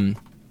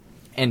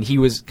 and he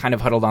was kind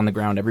of huddled on the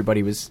ground.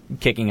 Everybody was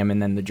kicking him,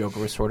 and then the Joker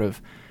was sort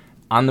of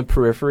on the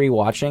periphery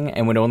watching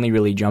and would only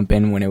really jump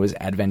in when it was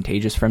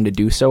advantageous for him to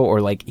do so,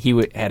 or like he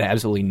had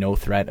absolutely no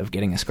threat of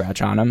getting a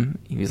scratch on him.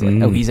 He was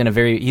like, oh, he's in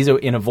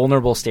a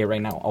vulnerable state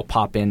right now. I'll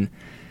pop in,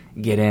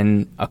 get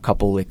in a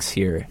couple licks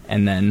here,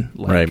 and then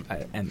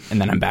and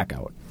then I'm back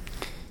out.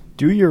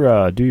 Do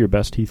your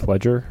best Heath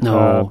Ledger.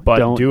 No, but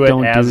don't do it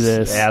do as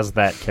this. as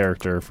that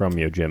character from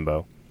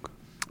Yojimbo.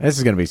 This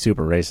is going to be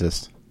super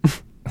racist.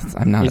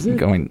 I'm not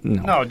going.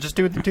 No. No, just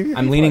do it.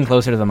 I'm leaning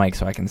closer to the mic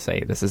so I can say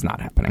this is not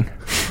happening.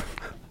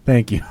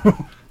 Thank you.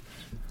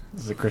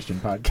 This is a Christian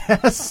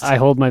podcast. I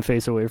hold my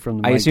face away from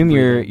the mic. I assume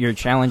you're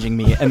challenging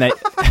me, and that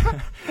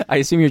I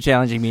assume you're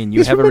challenging me, and you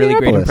He's have a from really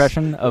great Minneapolis.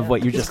 impression of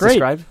what you just great.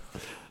 described.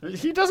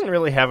 He doesn't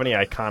really have any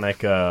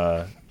iconic.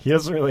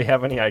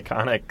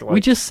 Like, We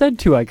just said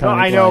 2 iconic No,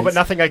 I know, lines. but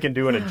nothing I can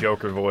do in a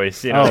Joker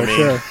voice. You know what I mean?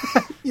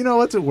 Sure. You know,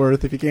 what's it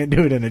worth if you can't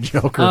do it in a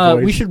Joker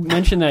voice? We should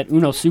mention that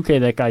Unosuke,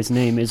 that guy's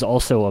name, is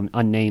also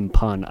a name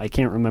pun. I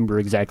can't remember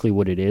exactly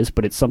what it is,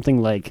 but it's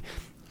something like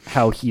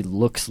how he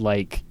looks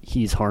like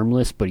he's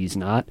harmless, but he's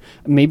not.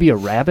 Maybe a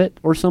rabbit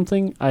or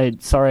something. I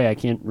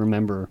can't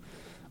remember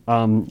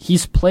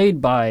He's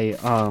played by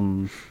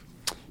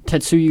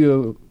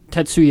Tetsuya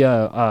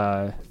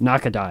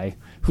Nakadai,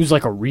 who's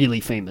like a really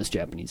famous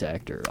Japanese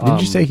actor.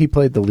 Didn't you say he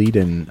played the lead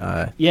in...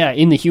 Yeah,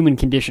 in the Human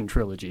Condition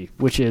trilogy,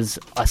 which is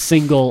a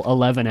single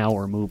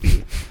 11-hour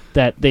movie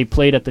that they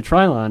played at the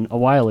Trilon a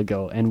while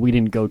ago, and we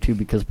didn't go to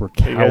because we're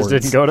cowards. You guys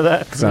didn't go to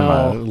that? Because I'm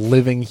a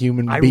living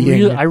human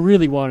being. I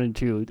really wanted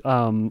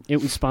to. It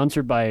was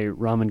sponsored by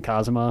Ramen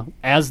Kazuma,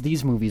 as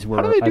these movies were,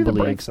 How do they do I the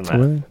believe. breaks in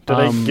that? Do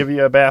they give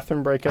you a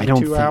bathroom break every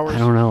 2 hours? I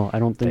don't know. I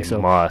don't think They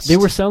so. must. They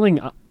were selling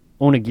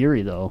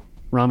onigiri, though.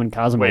 Ramen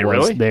Kazuma Wait, was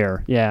really?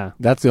 there. Yeah.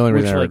 That's the only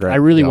Which, reason I regret. I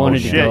really the whole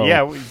wanted to shit. go.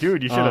 Yeah,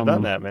 dude, you should have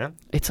done that, man.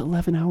 It's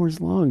 11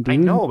 hours long, dude. I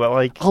know, but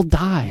like, I'll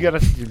die. you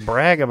gotta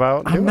brag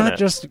about I'm doing not it.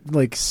 just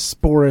like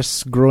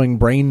sporous growing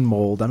brain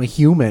mold. I'm a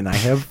human. I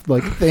have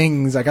like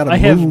things. I gotta I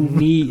move. have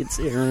needs,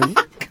 Aaron.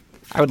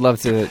 I would love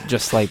to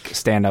just like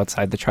stand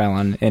outside the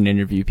Trilon and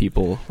interview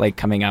people like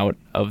coming out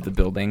of the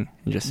building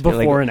and just feel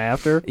Before like, and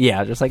after.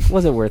 yeah, just like,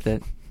 was it worth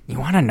it? You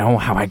want to know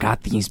how I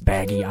got these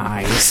baggy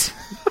eyes?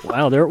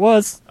 Wow, there it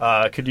was.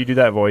 Could you do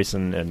that voice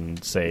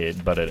and say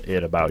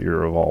it about your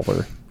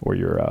revolver or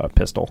your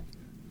pistol?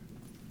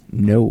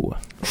 No.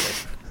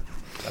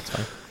 That's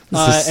fine.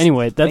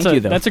 Anyway, that's Thank you,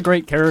 though. that's a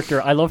great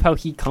character. I love how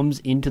he comes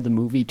into the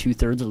movie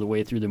 2/3 of the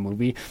way through the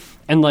movie,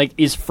 and like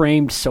is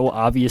framed so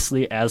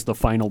obviously as the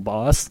final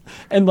boss,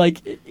 and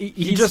like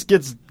He just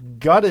gets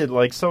gutted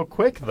like so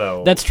quick,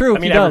 though. That's true, I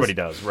mean, he does. everybody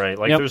does, right?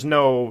 Like, Yep. there's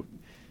no,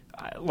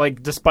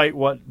 like, despite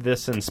what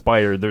this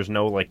inspired, there's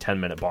no like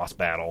 10-minute boss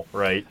battle,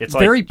 right? It's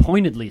like very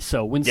pointedly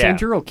so. When Yeah.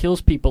 Sanjuro kills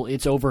people,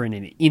 it's over in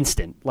an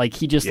instant. Like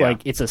he just Yeah.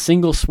 like it's a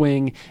single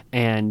swing,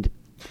 and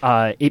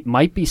it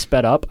might be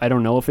sped up. I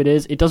don't know if it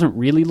is. It doesn't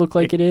really look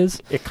like it is.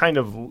 it kind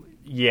of,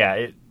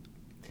 yeah.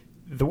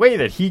 The way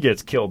that he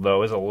gets killed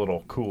though is a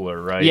little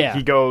cooler, right? Yeah.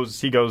 He goes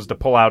to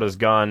pull out his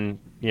gun,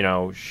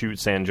 shoot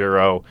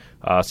Sanjuro.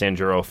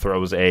 Sanjuro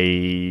throws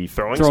a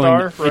throwing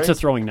star, right? It's a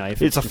throwing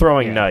knife. It's a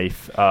throwing yeah.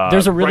 knife.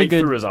 There's a really right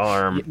good through his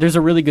arm. There's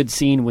a really good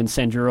scene when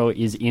Sanjuro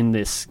is in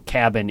this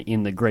cabin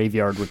in the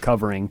graveyard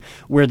recovering,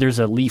 where there's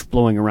a leaf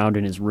blowing around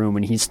in his room,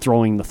 and he's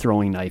throwing the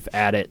throwing knife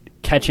at it,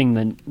 catching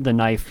the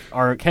knife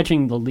or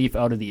catching the leaf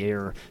out of the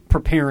air,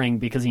 preparing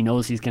because he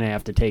knows he's going to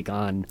have to take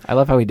on. I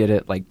love how he did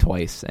it like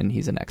twice, and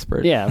he's an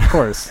expert. Yeah, of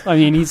course. I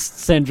mean, he's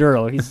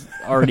Sanjuro. He's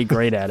already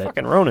great at it.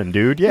 Fucking Ronin,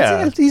 dude.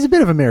 Yeah. He's a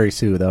bit of a Mary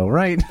Sue, though,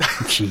 right?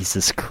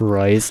 Jesus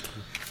Christ.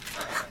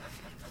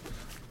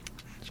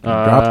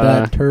 Drop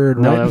that turd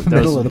right in the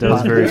middle of the That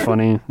was pot. very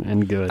funny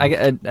and good.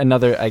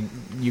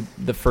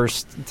 The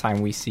first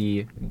time we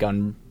see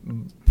Gun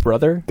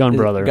Brother,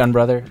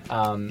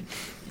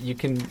 you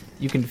can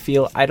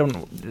feel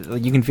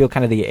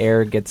kind of the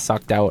air get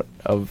sucked out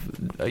of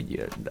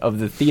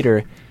the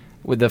theater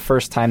with the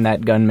first time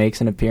that gun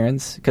makes an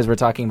appearance, because we're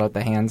talking about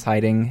the hands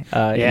hiding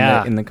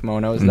in the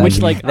kimonos. Which,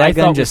 like, that I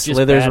gun thought just was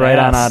slithers right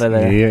on badass. out of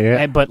there.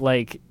 Yeah. But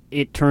like,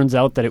 it turns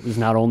out that it was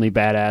not only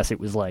badass; it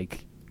was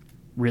like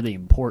really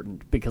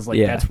important because like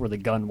that's where the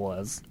gun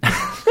was.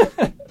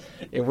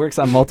 It works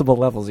on multiple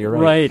levels. You're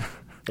right. Right.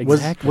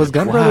 Exactly. Was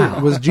Gun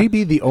Brother, was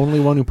GB the only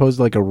one who posed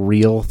like a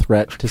real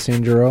threat to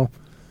Sanjuro?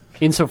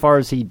 Insofar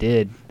as he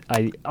did,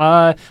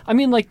 I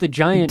mean, like the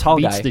giant Tall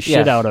beats guy, the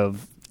shit yeah. out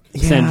of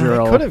Yeah,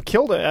 Sanjuro. Could have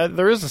killed it.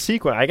 There is a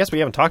sequence. I guess we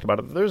haven't talked about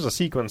it. But there's a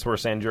sequence where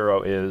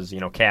Sanjuro is,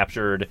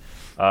 captured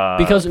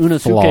because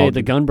Unosuke, flawed.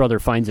 the gun brother,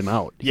 finds him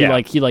out. Yeah.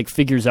 He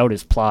figures out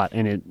his plot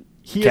and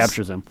He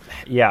captures him.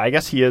 Yeah, I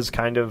guess he is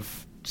kind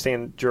of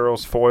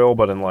Sanjuro's foil,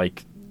 but in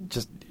like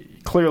just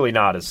clearly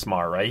not as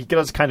smart, right? He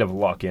does kind of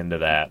luck into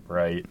that,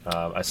 right?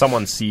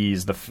 Someone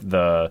sees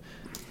the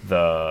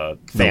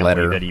family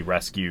letter that he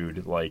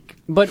rescued, like.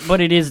 But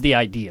it is the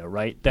idea,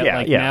 right?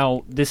 That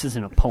now this is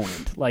an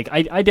opponent. Like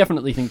I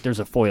definitely think there's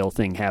a foil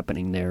thing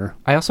happening there.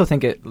 I also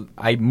think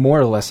I more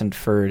or less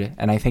inferred,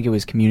 and I think it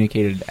was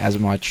communicated as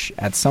much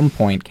at some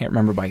point, can't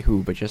remember by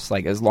who, but just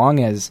like, as long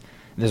as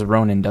this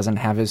Ronin doesn't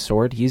have his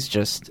sword, he's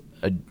just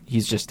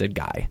a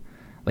guy.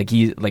 Like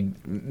he's like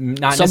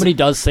not Somebody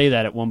does say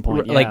that at one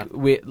point. Yeah.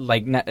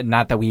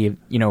 Not that we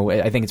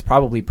I think it's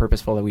probably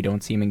purposeful that we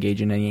don't see him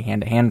engage in any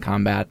hand-to-hand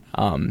combat.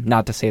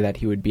 Not to say that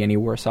he would be any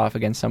worse off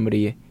against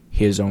somebody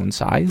his own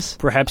size.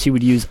 Perhaps he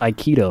would use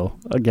Aikido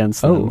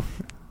against them. Oh,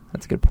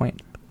 that's a good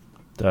point.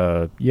 It's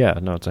a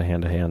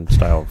hand-to-hand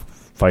style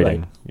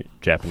fighting,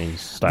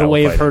 Japanese style. The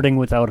way of fighting. hurting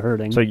without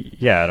hurting. So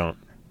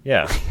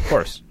of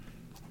course.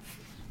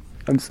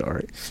 I'm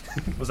sorry.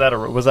 Was that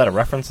a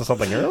reference to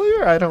something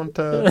earlier? I don't.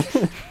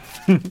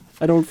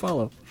 I don't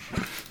follow.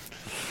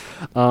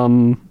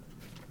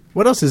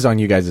 What else is on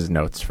you guys'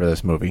 notes for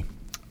this movie?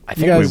 I You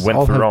think guys we went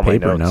all through have all my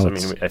paper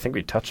notes. notes. I think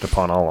we touched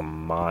upon all of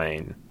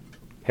mine.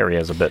 Harry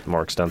has a bit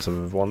more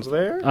extensive ones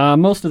there.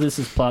 Most of this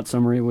is plot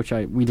summary, which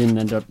we didn't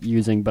end up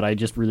using, but I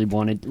just really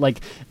wanted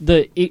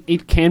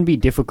it can be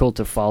difficult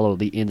to follow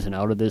the ins and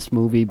out of this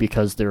movie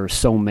because there are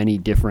so many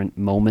different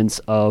moments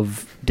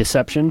of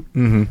deception.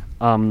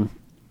 Mm-hmm.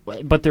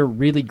 but they're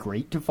really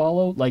great to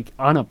follow. Like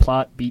on a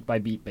plot beat by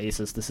beat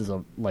basis, this is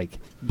a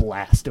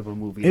blast of a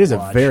movie. It is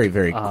watch. a very,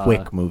 very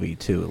quick movie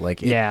too. Like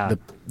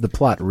the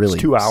plot really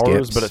it's 2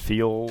 hours, skips. but it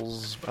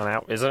feels an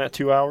hour. Isn't it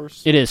 2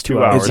 hours? It is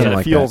 2 hours. and it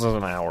like feels that. as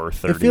an hour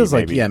 30. It feels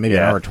like maybe. maybe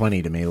an hour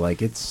 20 to me.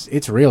 Like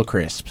it's real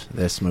crisp.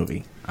 This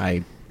movie,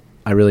 I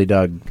really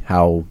dug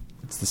how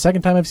it's the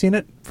second time I've seen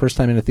it. First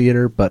time in a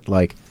theater, but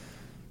like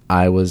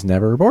I was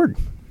never bored.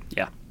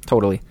 Yeah,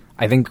 totally.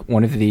 I think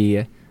one of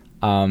the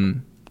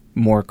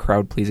more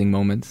crowd-pleasing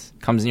moments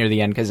comes near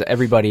the end because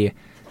everybody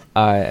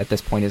at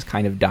this point is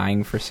kind of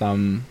dying for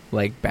some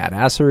like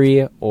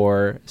badassery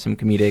or some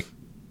comedic,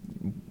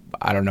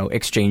 I don't know,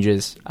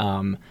 exchanges.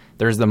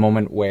 There's the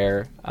moment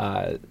where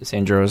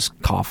Sanjiro's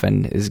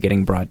coffin is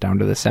getting brought down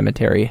to the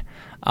cemetery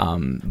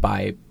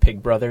by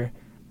Pig Brother,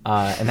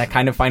 and that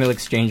kind of final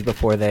exchange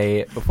before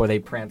they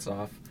prance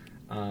off.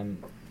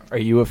 Are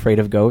you afraid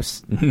of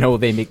ghosts? No,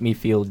 they make me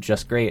feel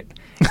just great.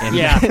 And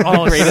Yeah,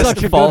 the greatest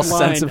such a false good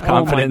line. sense of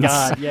confidence. Oh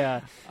my God,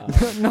 yeah.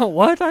 No,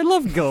 what? I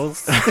love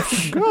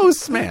ghosts.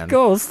 Ghosts, man.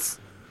 Ghosts.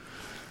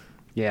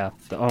 Yeah.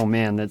 Oh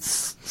man,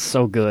 that's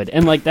so good.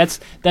 And like that's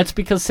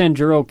because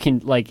Sanjuro can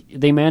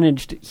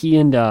he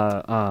and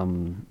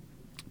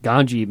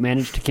Ganji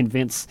managed to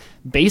convince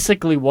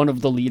basically one of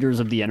the leaders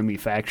of the enemy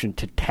faction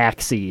to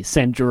taxi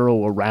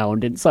Sanjuro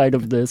around inside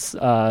of this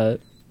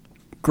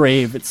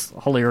grave. It's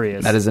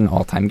hilarious. That is an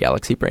all-time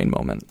Galaxy Brain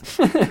moment.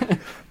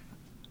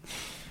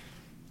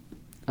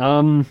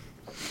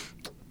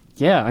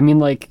 Yeah, I mean,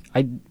 like,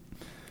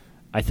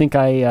 I think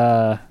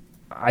I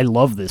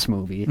love this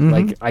movie. Mm-hmm.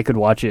 Like, I could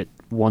watch it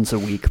once a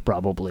week,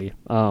 probably.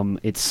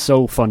 It's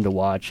so fun to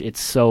watch.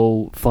 It's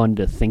so fun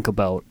to think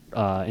about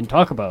and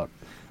talk about.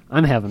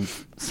 I'm having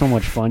so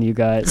much fun, you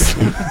guys.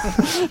 He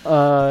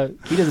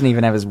doesn't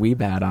even have his Weeb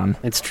hat on.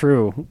 It's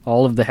true.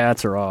 All of the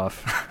hats are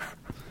off.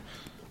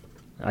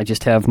 I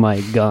just have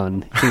my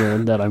gun here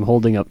that I'm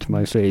holding up to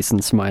my face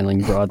and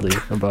smiling broadly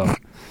about.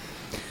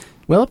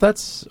 Well, if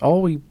that's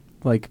all we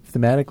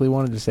thematically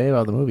wanted to say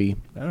about the movie,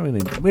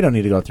 we don't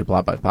need to go through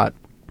plot by plot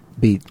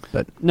beat,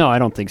 but No, I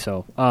don't think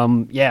so.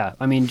 Yeah,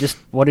 I mean, just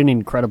what an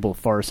incredible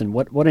farce and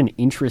what an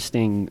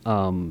interesting.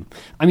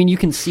 I mean, you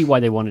can see why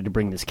they wanted to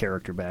bring this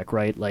character back,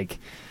 right? Like,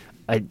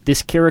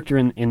 this character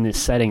in this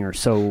setting are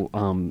so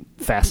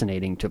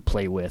fascinating to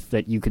play with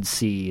that you could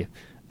see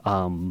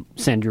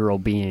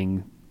Sanjuro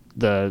being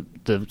the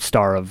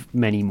star of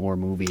many more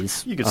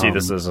movies. You could see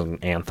this as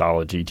an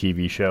anthology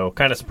TV show.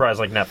 Kind of surprised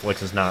Netflix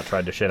has not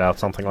tried to shit out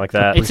something like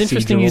that. It's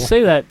interesting you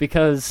say that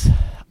because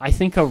I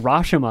think a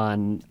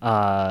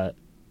Rashomon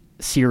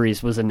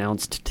series was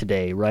announced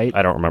today, right?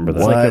 I don't remember that.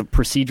 It's like a What?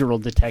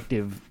 procedural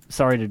detective.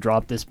 Sorry to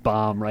drop this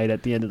bomb right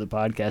at the end of the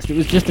podcast. It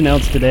was just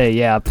announced today,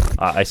 yeah.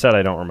 I said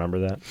I don't remember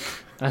that.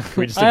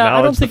 We just I don't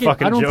acknowledged the think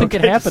fucking I don't joke think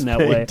it I just happened that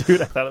made. way.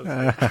 Dude, I thought it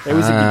was... It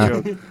was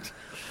a good joke.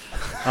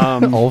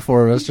 all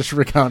four of us just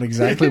recount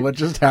exactly what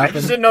just I just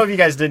happened. didn't know if you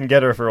guys didn't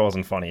get it or if it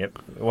wasn't funny. It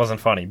wasn't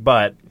funny,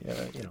 but,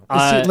 you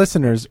know.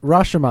 Listeners,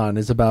 Rashomon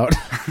is about...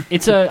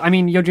 I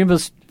mean,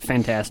 Yojimbo's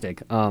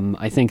fantastic.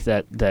 I think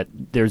that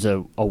there's a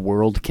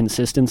world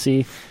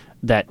consistency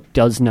that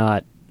does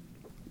not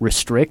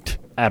restrict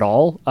at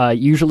all.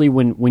 Usually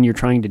when you're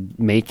trying to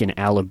make an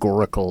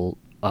allegorical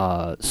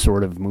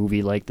sort of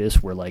movie like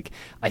this, where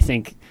I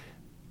think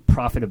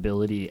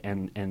profitability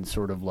and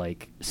sort of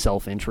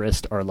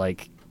self-interest are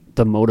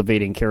the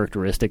motivating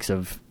characteristics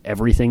of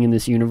everything in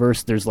this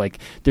universe. There's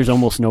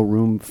almost no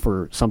room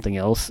for something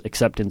else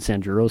except in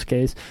Sanjuro's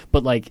case.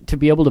 But to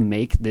be able to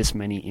make this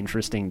many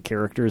interesting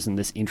characters and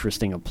this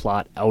interesting a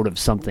plot out of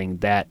something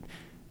that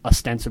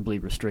ostensibly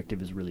restrictive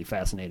is really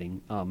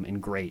fascinating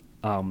and great.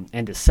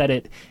 And to set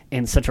it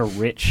in such a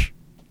rich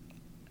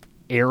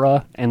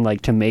era and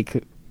to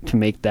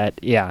make that,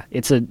 yeah,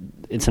 it's an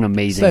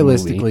amazing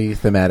stylistically, movie.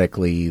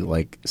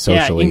 Thematically,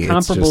 socially, yeah,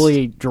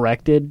 incomparably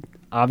directed.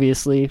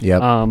 Obviously,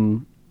 Yep.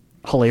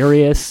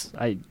 Hilarious.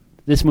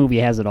 This movie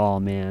has it all,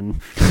 man.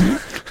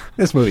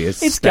 this movie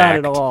is It's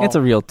stacked. got it all. It's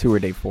a real tour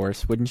de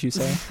force, wouldn't you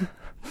say?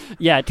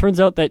 Yeah, it turns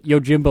out that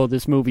Yojimbo,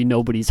 this movie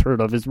nobody's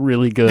heard of, is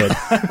really good.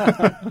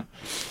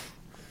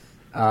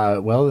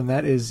 Well, then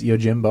that is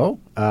Yojimbo.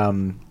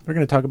 We're going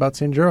to talk about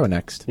Sanjuro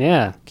next.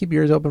 Yeah, Keep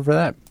your ears open for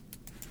that.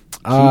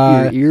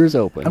 keep your ears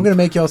open. I'm going to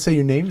make y'all say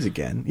your names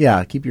again.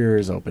 Yeah, keep your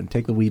ears open.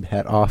 Take the weeb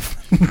hat off.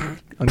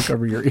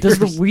 Uncover your ears. Does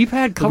the weeb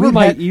hat The cover weeb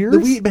my hat- ears? The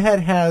weeb hat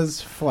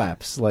has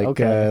flaps, like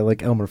Okay.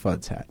 Elmer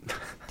Fudd's hat.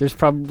 There's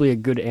probably a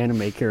good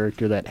anime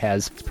character that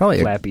has probably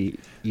a- flappy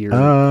ear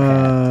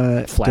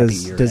hat. Flappy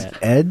does ear does hat.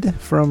 Ed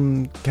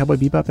from Cowboy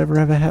Bebop ever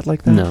have a hat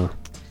like that? No.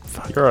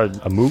 You're a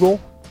Moogle?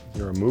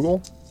 You're a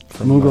Moogle?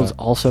 Moogles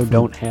also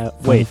don't have...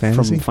 Wait,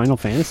 Fantasy? from Final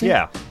Fantasy?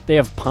 Yeah. They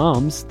have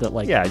palms that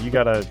Yeah, you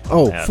got a...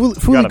 Oh, hat.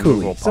 Fooly You got a Cooley.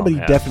 Moogle palm Somebody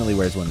hat. definitely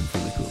wears one in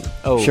Fooly Cooley.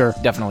 Oh, Sure.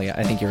 definitely.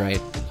 I think you're right.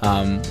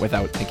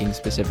 Without thinking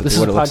specifically This is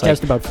what a it looks podcast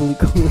like. about Fooly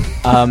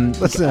Cooley.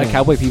 Listen. A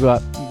Cowboy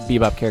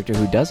Bebop character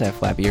who does have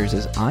flappy ears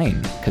is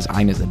Ein, because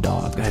Ein is a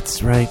dog.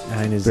 That's right.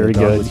 Nine is Very a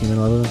dog good. with human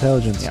level of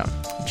intelligence. Yeah,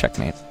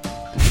 checkmate.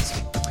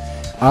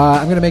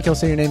 I'm going to make y'all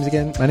say your names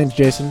again. My name's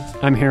Jason.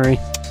 I'm Harry.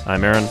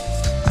 I'm Aaron.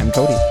 I'm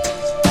Cody.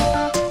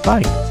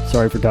 Bye.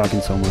 Sorry for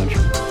talking so much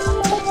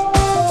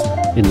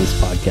in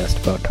this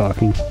podcast about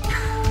talking.